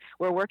sold.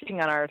 We're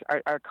working on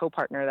our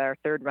co-partner, our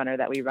third runner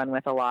that we run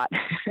with a lot.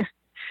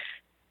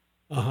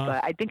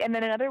 But I think, and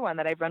then another one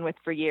that I've run with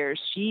for years,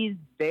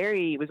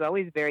 was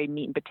always very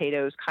meat and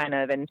potatoes kind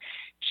of. And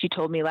she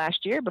told me last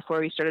year before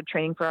we started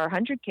training for our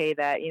 100K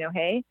that,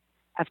 hey,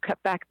 I've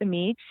cut back the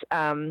meats.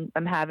 I'm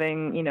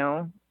having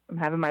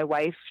my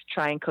wife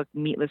try and cook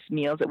meatless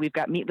meals. That we've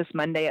got Meatless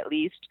Monday at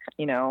least,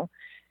 and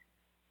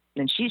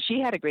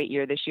she had a great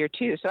year this year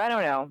too. So I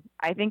don't know.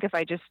 I think if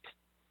I just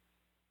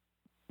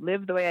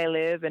live the way I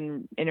live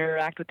and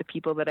interact with the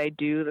people that I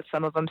do, that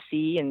some of them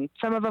see, and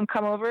some of them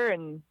come over,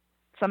 and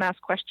some ask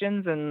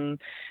questions, and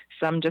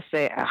some just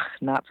say,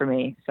 not for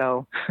me.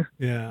 So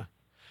yeah,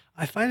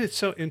 I find it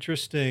so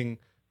interesting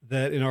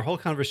that in our whole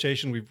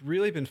conversation, we've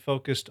really been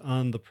focused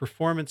on the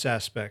performance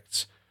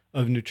aspects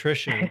of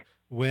nutrition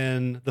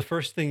when the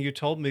first thing you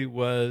told me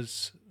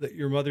was that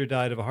your mother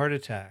died of a heart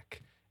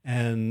attack.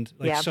 And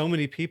so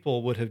many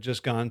people would have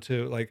just gone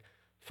to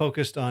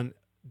focused on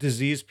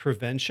disease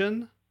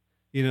prevention,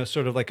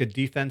 sort of like a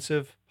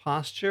defensive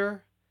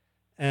posture.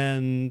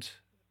 And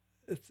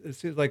it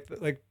seems like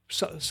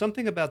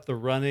something about the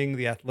running,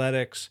 the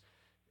athletics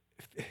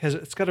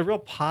it's got a real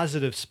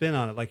positive spin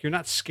on it. Like you're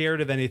not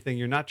scared of anything.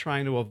 You're not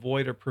trying to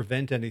avoid or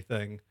prevent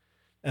anything,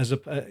 as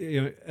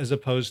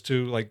opposed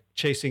to like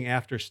chasing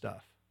after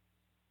stuff.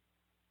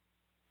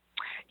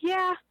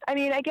 Yeah, I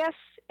mean, I guess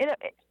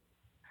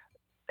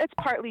it's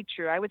partly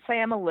true. I would say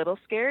I'm a little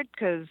scared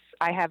because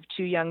I have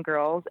two young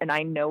girls, and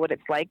I know what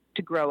it's like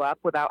to grow up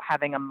without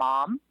having a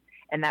mom,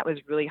 and that was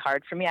really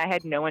hard for me. I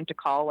had no one to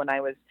call when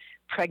I was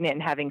pregnant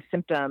and having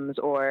symptoms,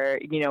 or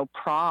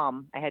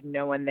prom. I had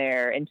no one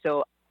there, and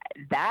so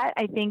that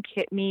I think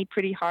hit me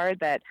pretty hard.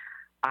 That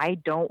I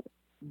don't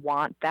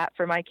want that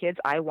for my kids.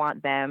 I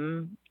want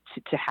them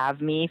to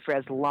have me for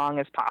as long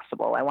as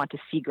possible. I want to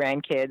see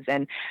grandkids,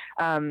 and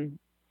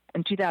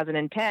in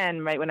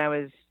 2010, right when I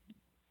was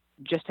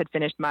just had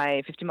finished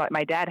my 50 month,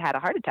 my dad had a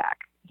heart attack.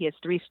 He has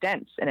 3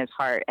 stents in his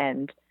heart.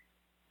 And,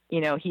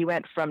 he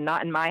went from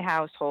not in my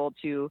household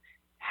to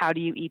how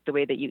do you eat the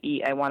way that you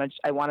eat? I want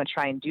to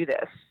try and do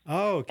this.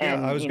 Oh, yeah.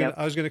 And,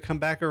 I was going to come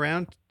back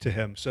around to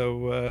him.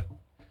 So,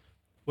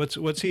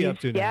 what's he up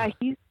to now?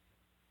 Yeah,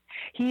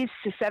 he's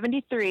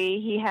 73.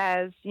 He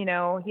has 3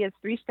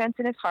 stents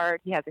in his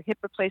heart. He has a hip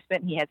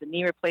replacement. He has a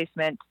knee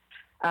replacement.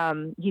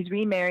 He's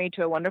remarried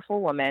to a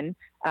wonderful woman.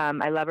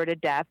 I love her to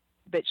death,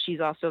 but she's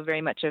also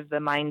very much of the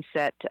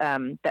mindset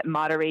that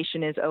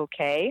moderation is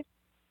okay.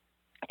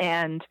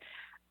 And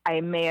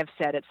I may have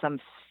said at some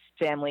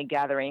family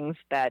gatherings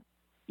that,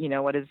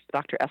 what does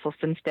Dr.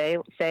 Esselstyn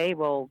say?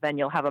 Well, then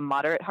you'll have a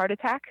moderate heart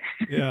attack.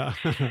 Yeah.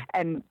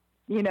 And,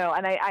 and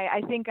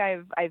I think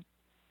I've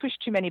pushed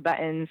too many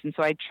buttons. And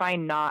so I try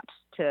not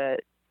to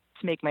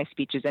make my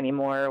speeches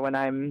anymore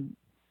when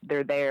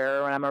they're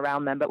there, when I'm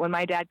around them. But when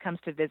my dad comes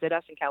to visit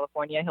us in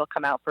California, he'll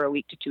come out for a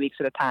week to 2 weeks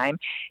at a time.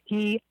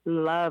 He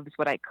loves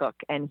what I cook,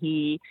 and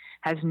he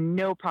has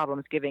no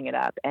problems giving it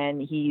up. And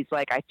he's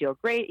like, I feel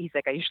great. He's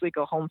like, I usually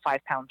go home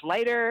 5 pounds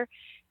lighter.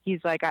 He's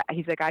like,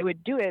 I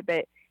would do it,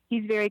 but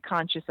he's very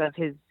conscious of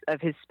his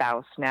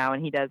spouse now,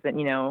 and he doesn't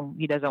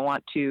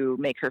want to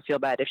make her feel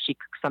bad if she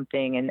cooks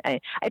something. And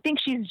I think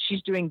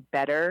she's doing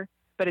better,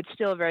 but it's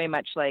still very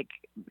much like,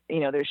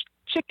 there's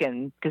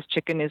chicken, because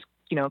chicken is,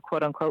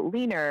 quote unquote,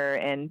 leaner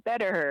and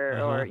better,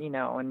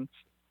 uh-huh.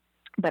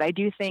 But I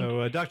do think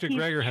so. Dr.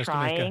 Greger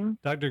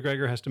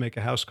has to make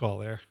a house call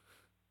there.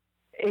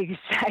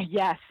 Exactly.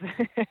 Yes,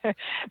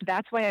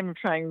 that's why I'm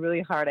trying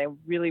really hard. I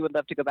really would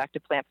love to go back to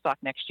Plant Stock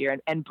next year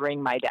and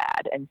bring my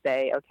dad and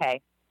say,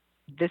 okay,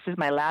 this is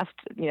my last,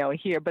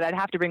 here. But I'd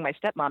have to bring my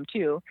stepmom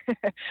too,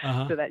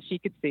 uh-huh. so that she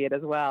could see it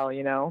as well.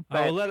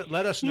 But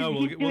let us know.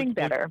 He's doing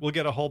better. We'll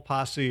get a whole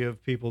posse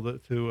of people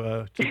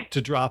to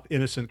drop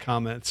innocent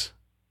comments.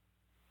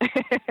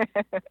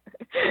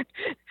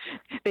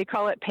 They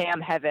call it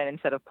Pam Heaven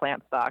instead of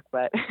Plant Stock,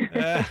 but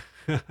yeah,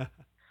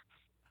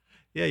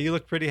 you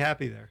look pretty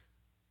happy there.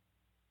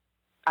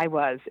 I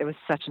was. It was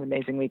such an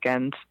amazing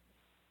weekend.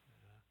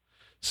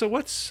 So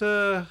what's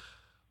the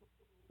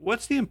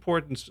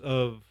importance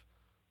of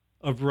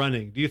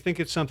running? Do you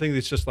think it's something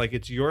that's just like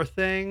it's your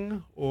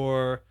thing,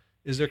 or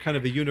is there kind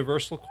of a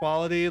universal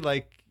quality,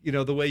 like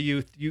the way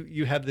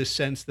you have this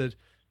sense that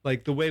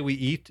like the way we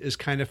eat is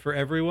kind of for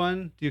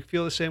everyone? Do you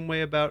feel the same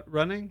way about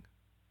running?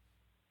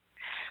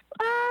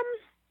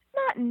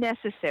 Not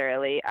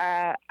necessarily.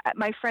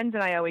 My friends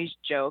and I always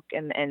joke,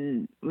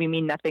 and we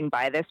mean nothing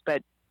by this,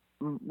 but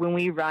when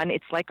we run,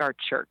 it's like our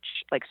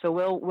church. Like, so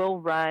we'll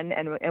run,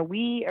 and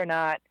we are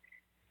not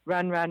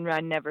run,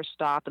 never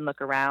stop and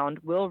look around.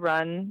 We'll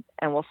run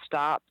and we'll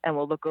stop and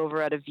we'll look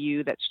over at a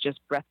view that's just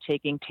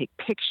breathtaking, take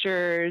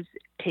pictures,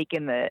 take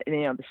in the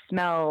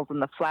smells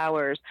and the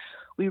flowers.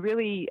 We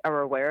really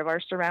are aware of our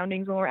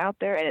surroundings when we're out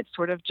there, and it's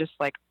sort of just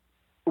like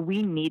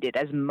we need it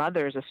as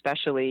mothers,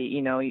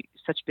 especially,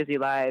 such busy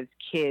lives,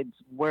 kids,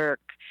 work,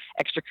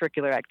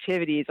 extracurricular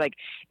activities. Like,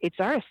 it's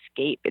our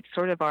escape. It's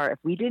sort of if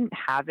we didn't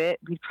have it,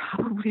 we'd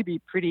probably be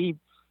pretty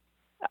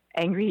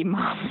angry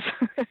moms.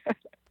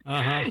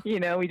 Uh-huh.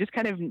 We just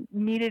kind of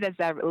need it as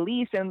that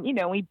release, and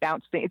we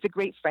bounce things. It's a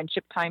great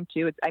friendship time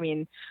too.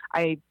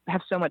 I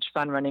have so much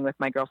fun running with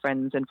my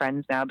girlfriends and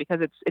friends now because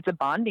it's a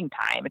bonding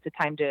time. It's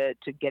a time to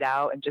get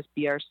out and just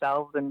be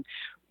ourselves and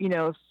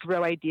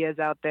throw ideas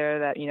out there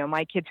that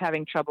my kid's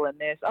having trouble in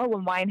this. Oh, well,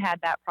 mine had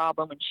that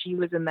problem when she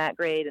was in that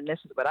grade, and this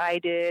is what I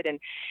did. And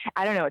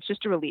I don't know. It's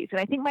just a release. And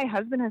I think my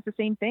husband has the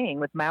same thing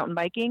with mountain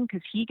biking,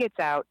 because he gets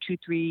out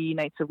 2-3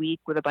 nights a week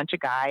with a bunch of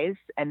guys,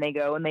 and they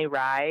go and they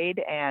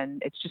ride,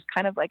 and it's just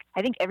kind of like,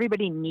 I think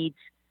everybody needs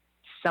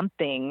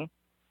something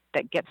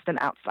that gets them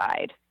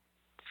outside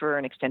for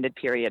an extended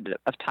period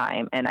of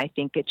time. And I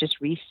think it just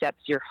resets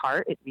your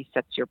heart. It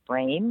resets your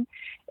brain.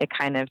 It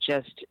kind of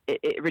just,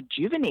 it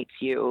rejuvenates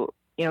you.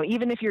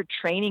 Even if you're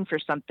training for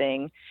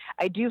something,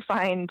 I do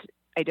find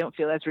I don't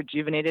feel as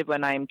rejuvenated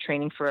when I'm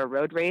training for a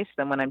road race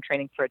than when I'm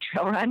training for a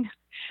trail run.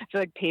 I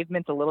feel like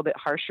pavement's a little bit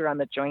harsher on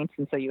the joints,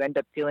 and so you end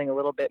up feeling a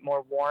little bit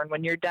more worn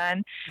when you're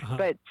done. Uh-huh.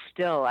 But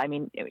still, I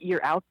mean,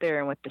 you're out there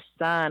and with the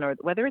sun, or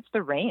whether it's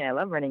the rain. I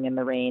love running in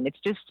the rain. It's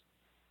just,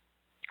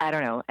 I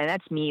don't know. And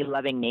that's me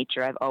loving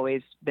nature. I've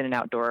always been an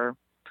outdoor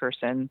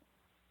person.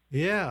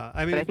 Yeah,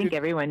 I mean, But I think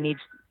everyone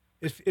needs.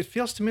 it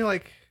feels to me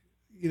like,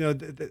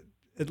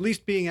 at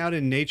least being out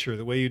in nature,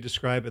 the way you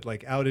describe it,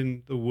 like out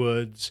in the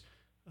woods,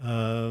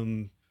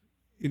 um,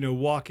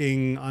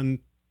 walking on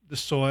the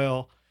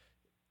soil,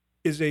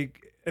 is a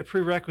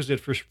prerequisite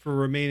for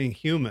remaining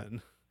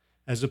human,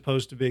 as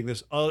opposed to being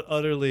this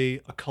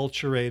utterly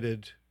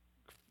acculturated,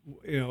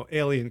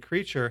 alien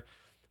creature.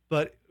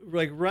 But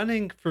like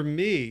running for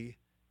me,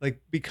 like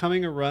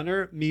becoming a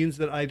runner means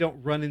that I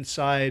don't run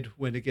inside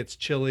when it gets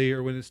chilly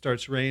or when it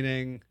starts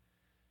raining.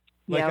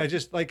 Like I Yep.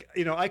 just like,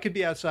 I could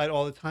be outside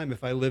all the time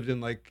if I lived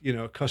in like,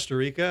 Costa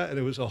Rica and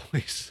it was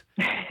always,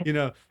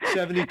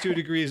 72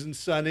 degrees and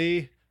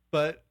sunny.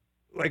 But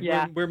like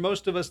Yeah. where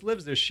most of us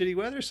lives, there's shitty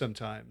weather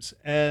sometimes.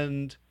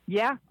 And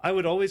Yeah. I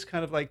would always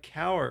kind of like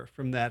cower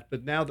from that.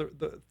 But now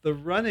the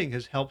running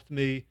has helped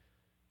me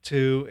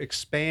to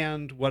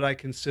expand what I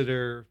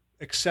consider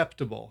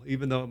acceptable,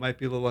 even though it might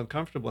be a little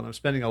uncomfortable. And I'm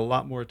spending a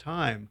lot more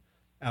time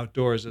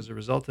outdoors as a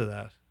result of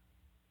that.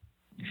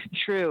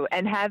 True.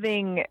 And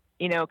having,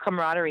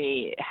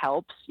 camaraderie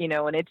helps,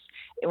 when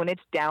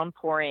it's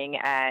downpouring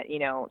at,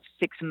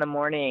 6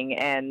 a.m.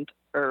 and,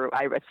 or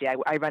I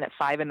run at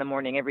 5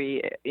 a.m.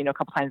 every, a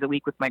couple times a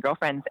week with my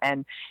girlfriends,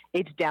 and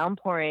it's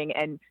downpouring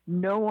and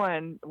no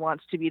one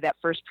wants to be that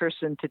first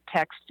person to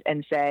text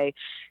and say,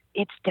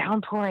 it's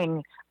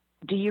downpouring.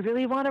 Do you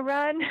really want to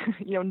run?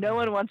 No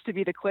one wants to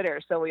be the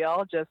quitter. So we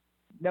all just,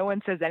 no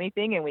one says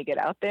anything, and we get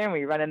out there and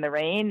we run in the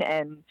rain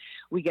and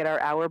we get our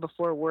hour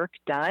before work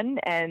done,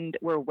 and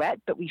we're wet,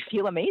 but we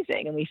feel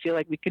amazing and we feel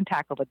like we can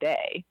tackle the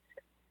day.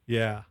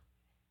 Yeah.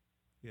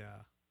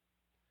 Yeah.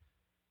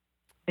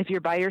 If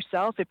you're by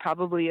yourself, it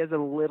probably is a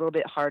little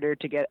bit harder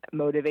to get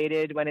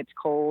motivated when it's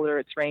cold or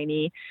it's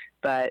rainy,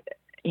 but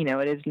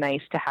it is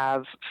nice to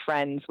have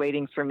friends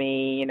waiting for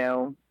me,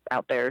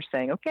 out there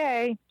saying,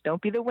 okay,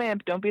 don't be the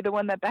wimp. Don't be the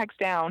one that backs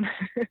down.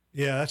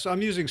 Yeah.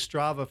 I'm using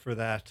Strava for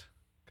that,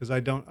 because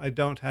I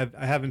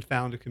haven't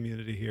found a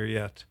community here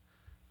yet.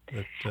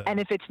 But, and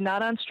if it's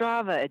not on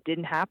Strava, it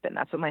didn't happen.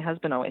 That's what my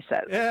husband always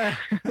says. yeah.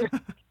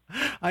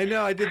 I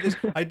know. I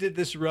did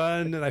this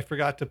run and I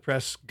forgot to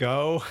press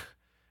go,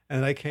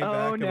 and I came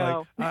back and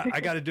no.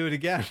 I got to do it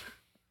again.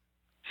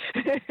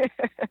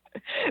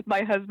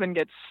 My husband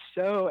gets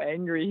so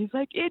angry. He's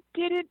like, it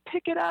didn't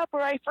pick it up,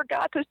 or I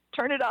forgot to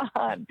turn it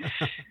on.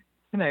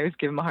 And I always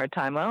give him a hard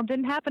time. Well, it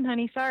didn't happen,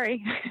 honey.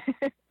 Sorry.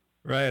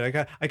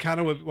 Right. I kind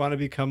of want to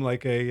become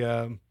like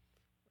a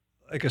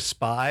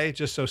spy,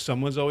 just so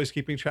someone's always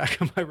keeping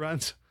track of my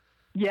runs.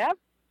 Yeah.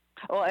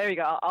 Well, there you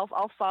go.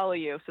 I'll follow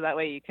you, so that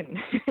way you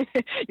can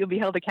you'll be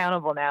held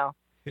accountable now.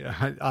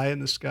 Yeah, eye in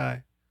the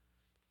sky.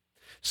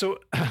 So,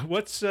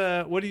 what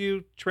are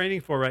you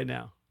training for right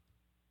now?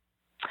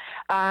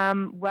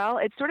 Well,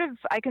 it's sort of,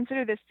 I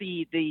consider this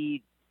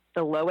the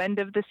low end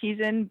of the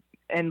season,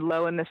 and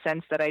low in the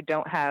sense that I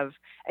don't have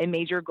a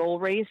major goal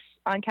race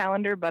on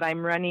calendar, but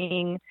I'm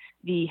running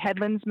the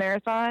Headlands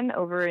Marathon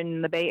over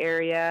in the Bay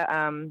Area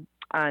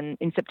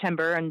in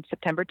September, on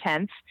September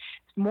 10th.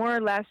 More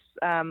or less,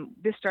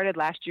 this started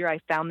last year. I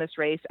found this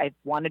race. I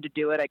wanted to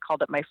do it. I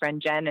called up my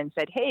friend Jen and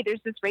said, hey,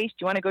 there's this race. Do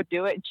you want to go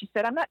do it? And she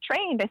said, I'm not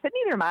trained. I said,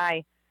 neither am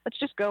I. Let's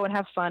just go and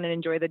have fun and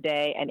enjoy the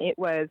day. And it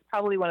was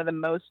probably one of the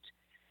most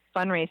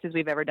fun races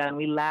we've ever done.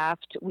 We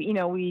laughed.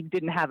 We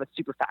didn't have a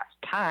super fast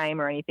time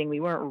or anything.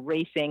 We weren't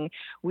racing.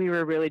 We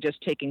were really just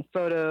taking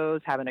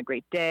photos, having a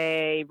great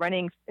day.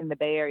 Running in the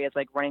Bay Area is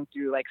like running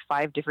through like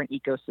 5 different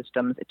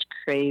ecosystems. It's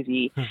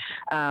crazy. So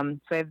I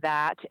have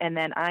that. And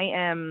then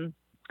I'm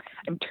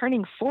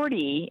turning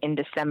 40 in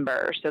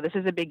December. So this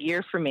is a big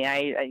year for me.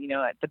 At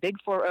the big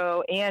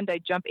 40, and I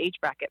jump age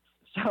brackets.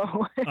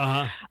 So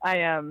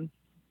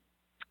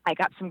I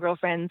got some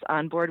girlfriends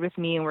on board with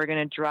me, and we're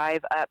going to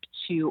drive up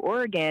to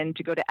Oregon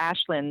to go to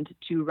Ashland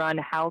to run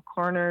Hal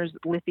Corner's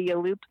Lithia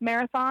Loop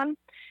Marathon.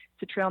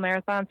 It's a trail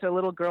marathon, so a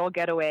little girl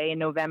getaway in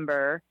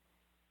November.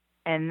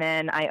 And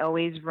then I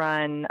always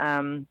run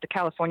the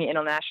California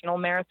International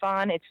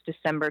Marathon. It's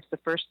December. It's the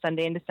first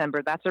Sunday in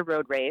December. That's a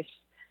road race.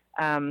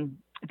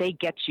 They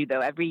get you, though.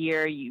 Every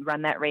year you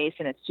run that race,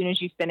 and as soon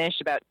as you finish,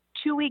 about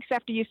 2 weeks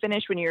after you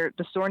finish, when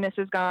the soreness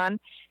is gone,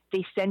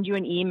 they send you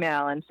an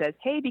email and says,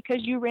 hey, because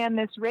you ran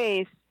this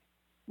race,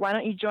 why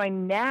don't you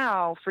join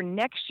now for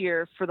next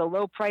year for the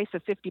low price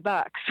of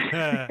 $50?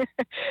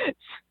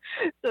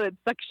 So it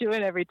sucks you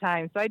in every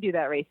time. So I do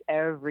that race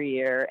every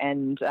year.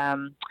 And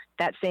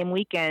that same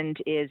weekend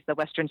is the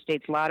Western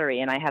States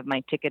Lottery, and I have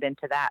my ticket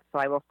into that. So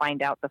I will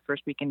find out the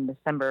first week in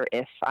December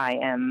if I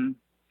am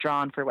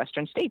drawn for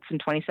Western States in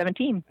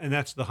 2017. And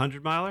that's the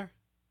 100-miler?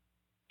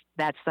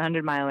 That's the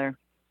 100-miler.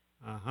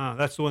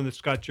 That's the one that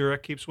Scott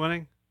Jurek keeps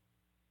winning?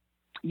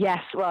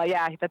 Yes. Well,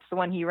 yeah, that's the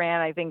one he ran,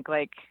 I think,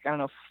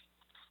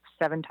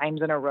 7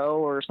 times in a row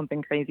or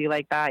something crazy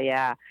like that.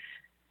 Yeah.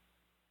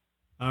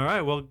 All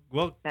right. Well,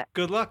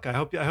 good luck. I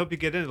hope you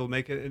get in. It'll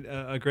make it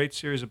a great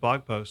series of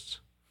blog posts.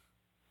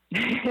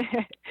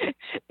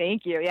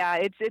 Thank you. Yeah,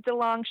 it's a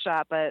long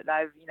shot, but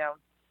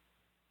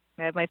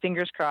I have my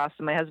fingers crossed.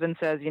 And my husband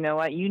says, you know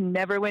what? You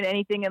never win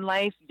anything in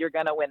life. You're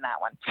going to win that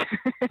one.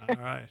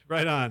 All right.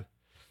 Right on.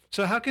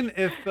 So how can,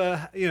 if,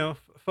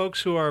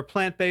 folks who are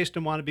plant-based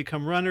and want to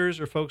become runners,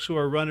 or folks who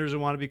are runners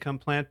and want to become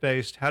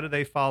plant-based, how do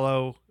they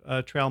follow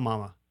Trail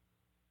Mama?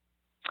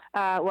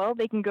 Well,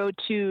 they can go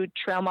to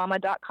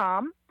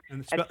trailmama.com.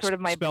 And That's sort of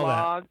my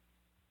blog.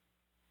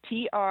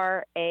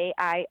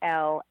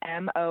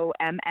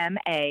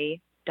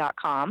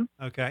 TrailMomma.com.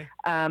 Okay.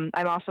 I'm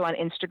also on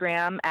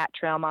Instagram at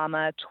Trail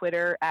Mama,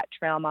 Twitter at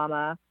Trail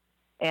Mama,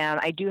 and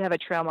I do have a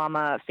Trail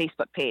Mama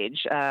Facebook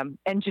page.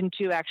 Engine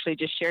 2 actually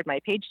just shared my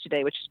page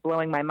today, which is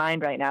blowing my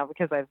mind right now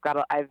because I've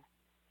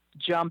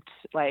jumped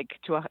like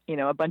to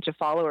a bunch of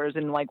followers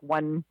in like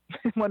one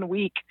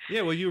week.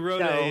 Yeah, well, you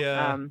wrote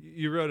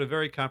a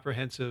very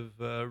comprehensive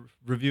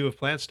review of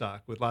plant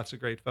stock with lots of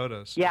great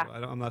photos. So yeah,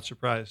 I'm not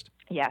surprised.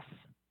 Yes.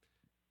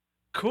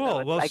 Cool.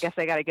 So well, I guess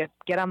I got to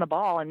get on the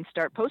ball and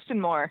start posting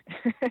more.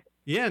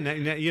 Yeah, now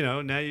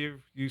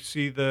you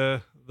see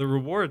the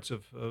rewards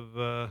of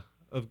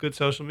good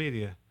social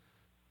media.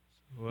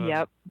 Well,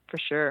 yep, for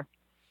sure.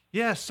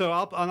 Yeah, so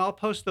I'll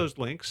post those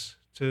links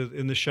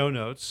in the show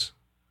notes.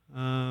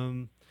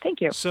 Thank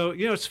you. So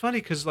it's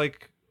funny because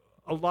like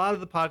a lot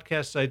of the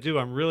podcasts I do,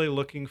 I'm really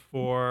looking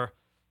for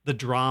the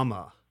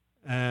drama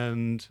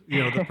and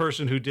the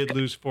person who did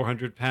lose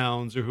 400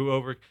 pounds or who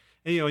over.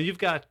 And, you've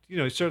got,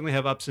 you certainly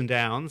have ups and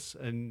downs,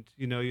 and,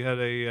 you had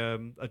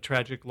a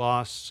tragic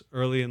loss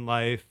early in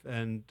life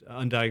and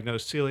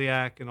undiagnosed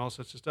celiac and all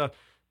sorts of stuff.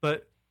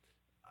 But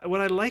what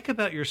I like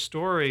about your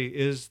story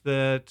is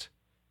that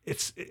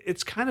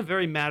it's kind of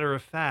very matter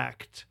of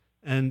fact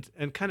and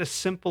kind of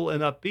simple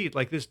and upbeat.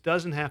 Like, this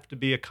doesn't have to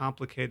be a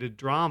complicated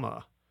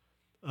drama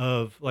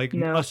of like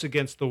us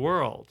against the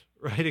world,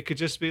 right? It could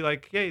just be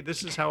like, hey,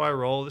 this is how I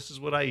roll. This is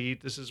what I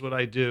eat. This is what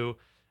I do.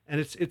 And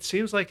it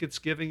seems like it's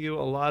giving you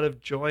a lot of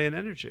joy and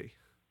energy.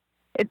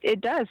 It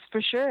does, for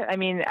sure. I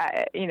mean,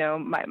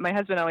 my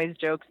husband always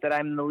jokes that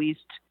I'm the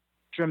least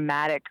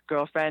dramatic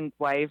girlfriend,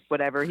 wife,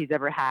 whatever he's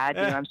ever had.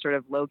 I'm sort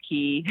of low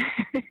key,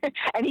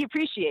 and he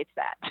appreciates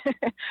that.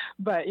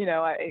 But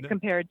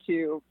compared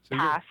to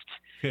past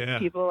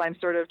people, I'm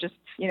sort of just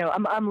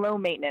I'm low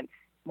maintenance,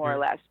 more or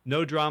less.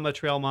 No drama,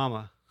 Trail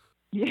Mama.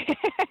 Yeah,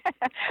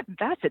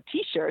 that's a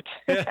T-shirt.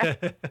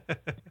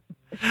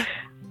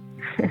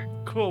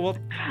 Cool. Well,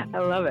 I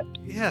love it.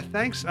 Yeah,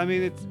 thanks. I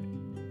mean,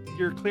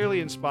 you're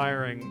clearly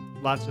inspiring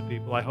lots of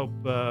people. I hope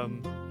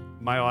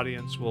my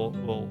audience will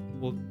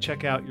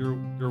check out your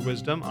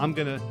wisdom. I'm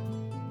gonna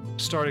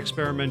start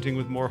experimenting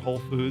with more whole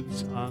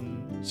foods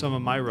on some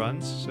of my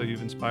runs. So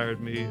you've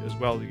inspired me as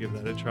well to give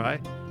that a try.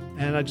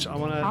 And I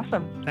want to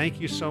thank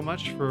you so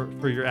much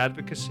for your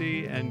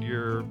advocacy and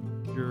your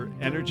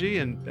energy,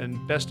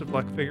 and best of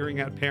luck figuring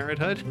out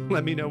parenthood.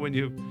 Let me know when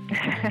you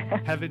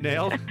have it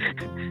nailed.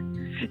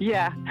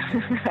 Yeah,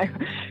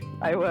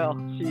 I will.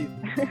 Jeez.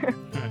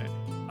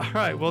 All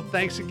right. Well,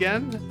 thanks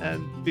again,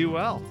 and be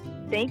well.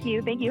 Thank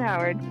you. Thank you,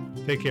 Howard.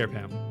 Take care,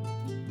 Pam.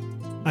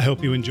 I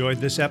hope you enjoyed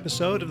this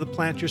episode of the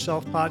Plant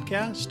Yourself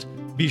podcast.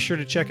 Be sure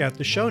to check out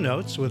the show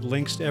notes with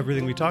links to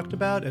everything we talked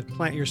about at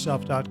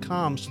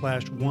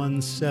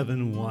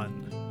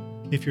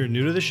plantyourself.com/171. If you're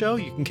new to the show,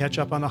 you can catch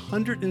up on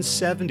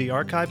 170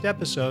 archived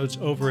episodes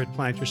over at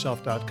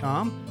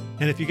plantyourself.com.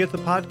 And if you get the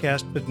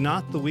podcast but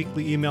not the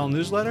weekly email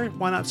newsletter,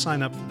 why not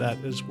sign up for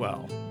that as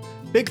well?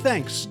 Big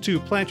thanks to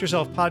Plant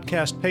Yourself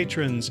podcast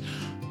patrons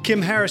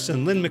Kim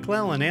Harrison, Lynn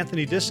McClellan,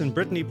 Anthony Disson,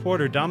 Brittany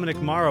Porter,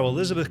 Dominic Morrow,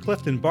 Elizabeth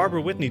Clifton,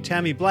 Barbara Whitney,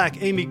 Tammy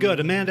Black, Amy Good,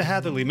 Amanda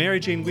Hatherley, Mary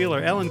Jane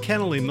Wheeler, Ellen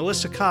Kennelly,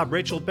 Melissa Cobb,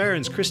 Rachel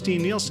Behrens,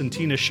 Christine Nielsen,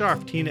 Tina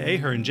Scharf, Tina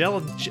Ahern,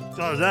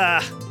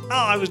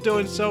 I was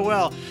doing so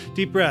well.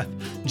 Deep breath.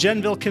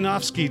 Jen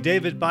Vilkanovsky,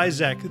 David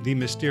Bizek, The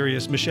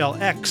Mysterious Michelle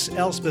X,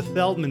 Elspeth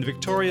Feldman,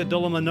 Victoria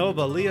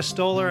Dolomanova, Leah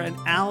Stoller, and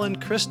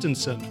Alan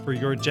Christensen for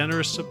your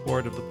generous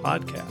support of the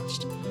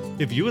podcast.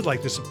 If you would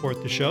like to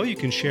support the show, you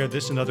can share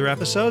this and other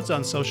episodes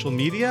on social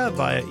media,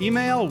 via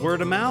email,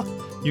 word of mouth.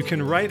 You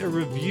can write a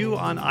review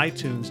on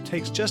iTunes. It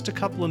takes just a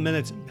couple of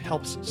minutes. It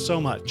helps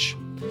so much.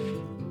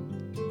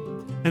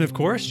 And of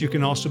course, you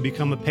can also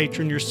become a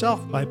patron yourself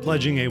by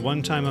pledging a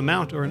one-time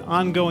amount or an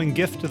ongoing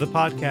gift to the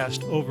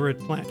podcast over at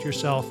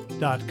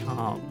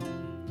plantyourself.com.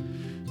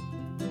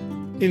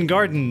 In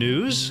garden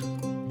news,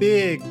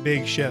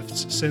 big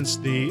shifts since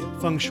the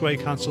feng shui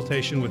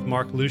consultation with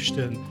Mark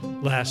Lushton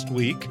last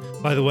week.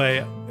 By the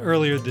way,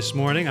 earlier this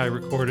morning, I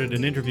recorded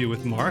an interview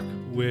with Mark,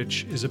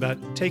 which is about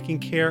taking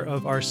care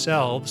of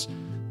ourselves.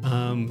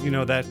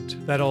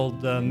 That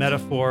old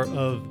metaphor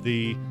of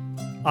the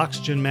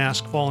oxygen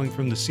mask falling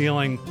from the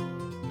ceiling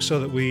so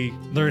that we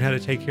learn how to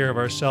take care of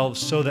ourselves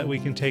so that we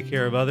can take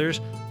care of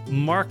others.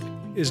 Mark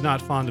is not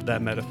fond of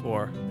that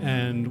metaphor,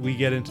 and we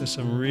get into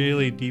some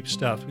really deep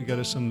stuff. We go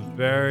to some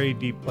very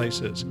deep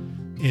places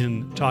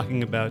in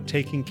talking about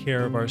taking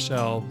care of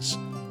ourselves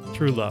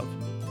through love.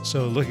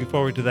 So looking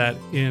forward to that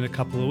in a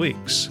couple of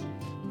weeks.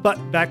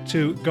 But back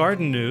to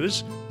garden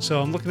news.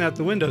 So I'm looking out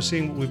the window,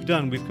 seeing what we've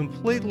done. We've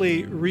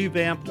completely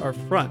revamped our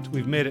front.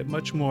 We've made it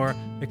much more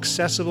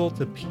accessible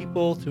to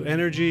people, to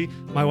energy.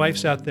 My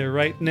wife's out there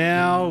right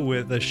now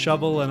with a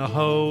shovel and a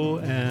hoe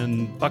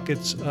and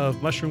buckets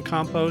of mushroom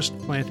compost,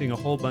 planting a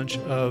whole bunch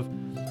of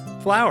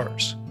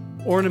flowers,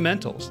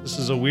 ornamentals. This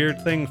is a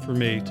weird thing for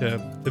me to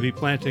be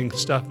planting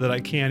stuff that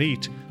I can't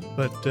eat.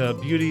 But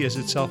beauty is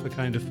itself a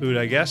kind of food,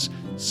 I guess.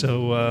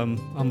 So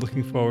I'm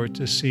looking forward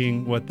to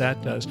seeing what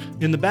that does.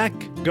 In the back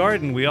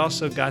garden, we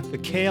also got the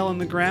kale in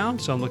the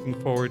ground. So I'm looking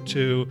forward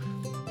to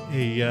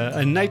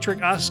a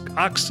nitric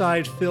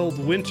oxide-filled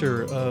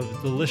winter of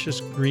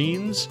delicious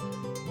greens.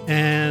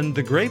 And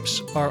the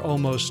grapes are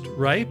almost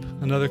ripe.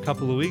 Another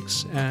couple of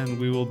weeks, and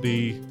we will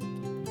be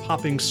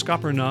popping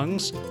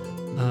scoppernungs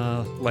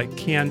like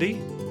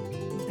candy.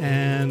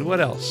 And what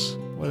else?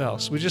 What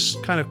else? We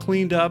just kind of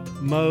cleaned up,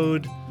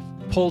 mowed,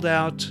 pulled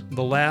out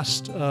the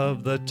last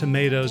of the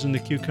tomatoes and the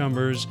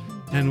cucumbers,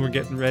 and we're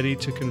getting ready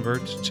to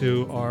convert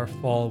to our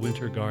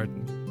fall-winter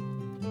garden.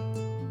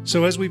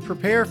 So as we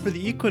prepare for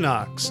the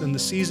equinox and the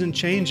season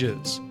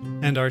changes,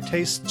 and our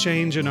tastes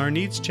change and our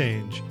needs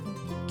change,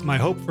 my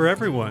hope for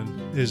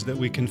everyone is that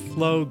we can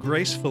flow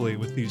gracefully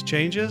with these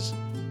changes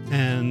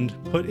and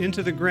put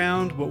into the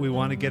ground what we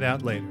want to get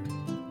out later.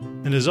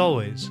 And as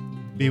always,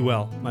 be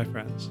well, my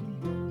friends.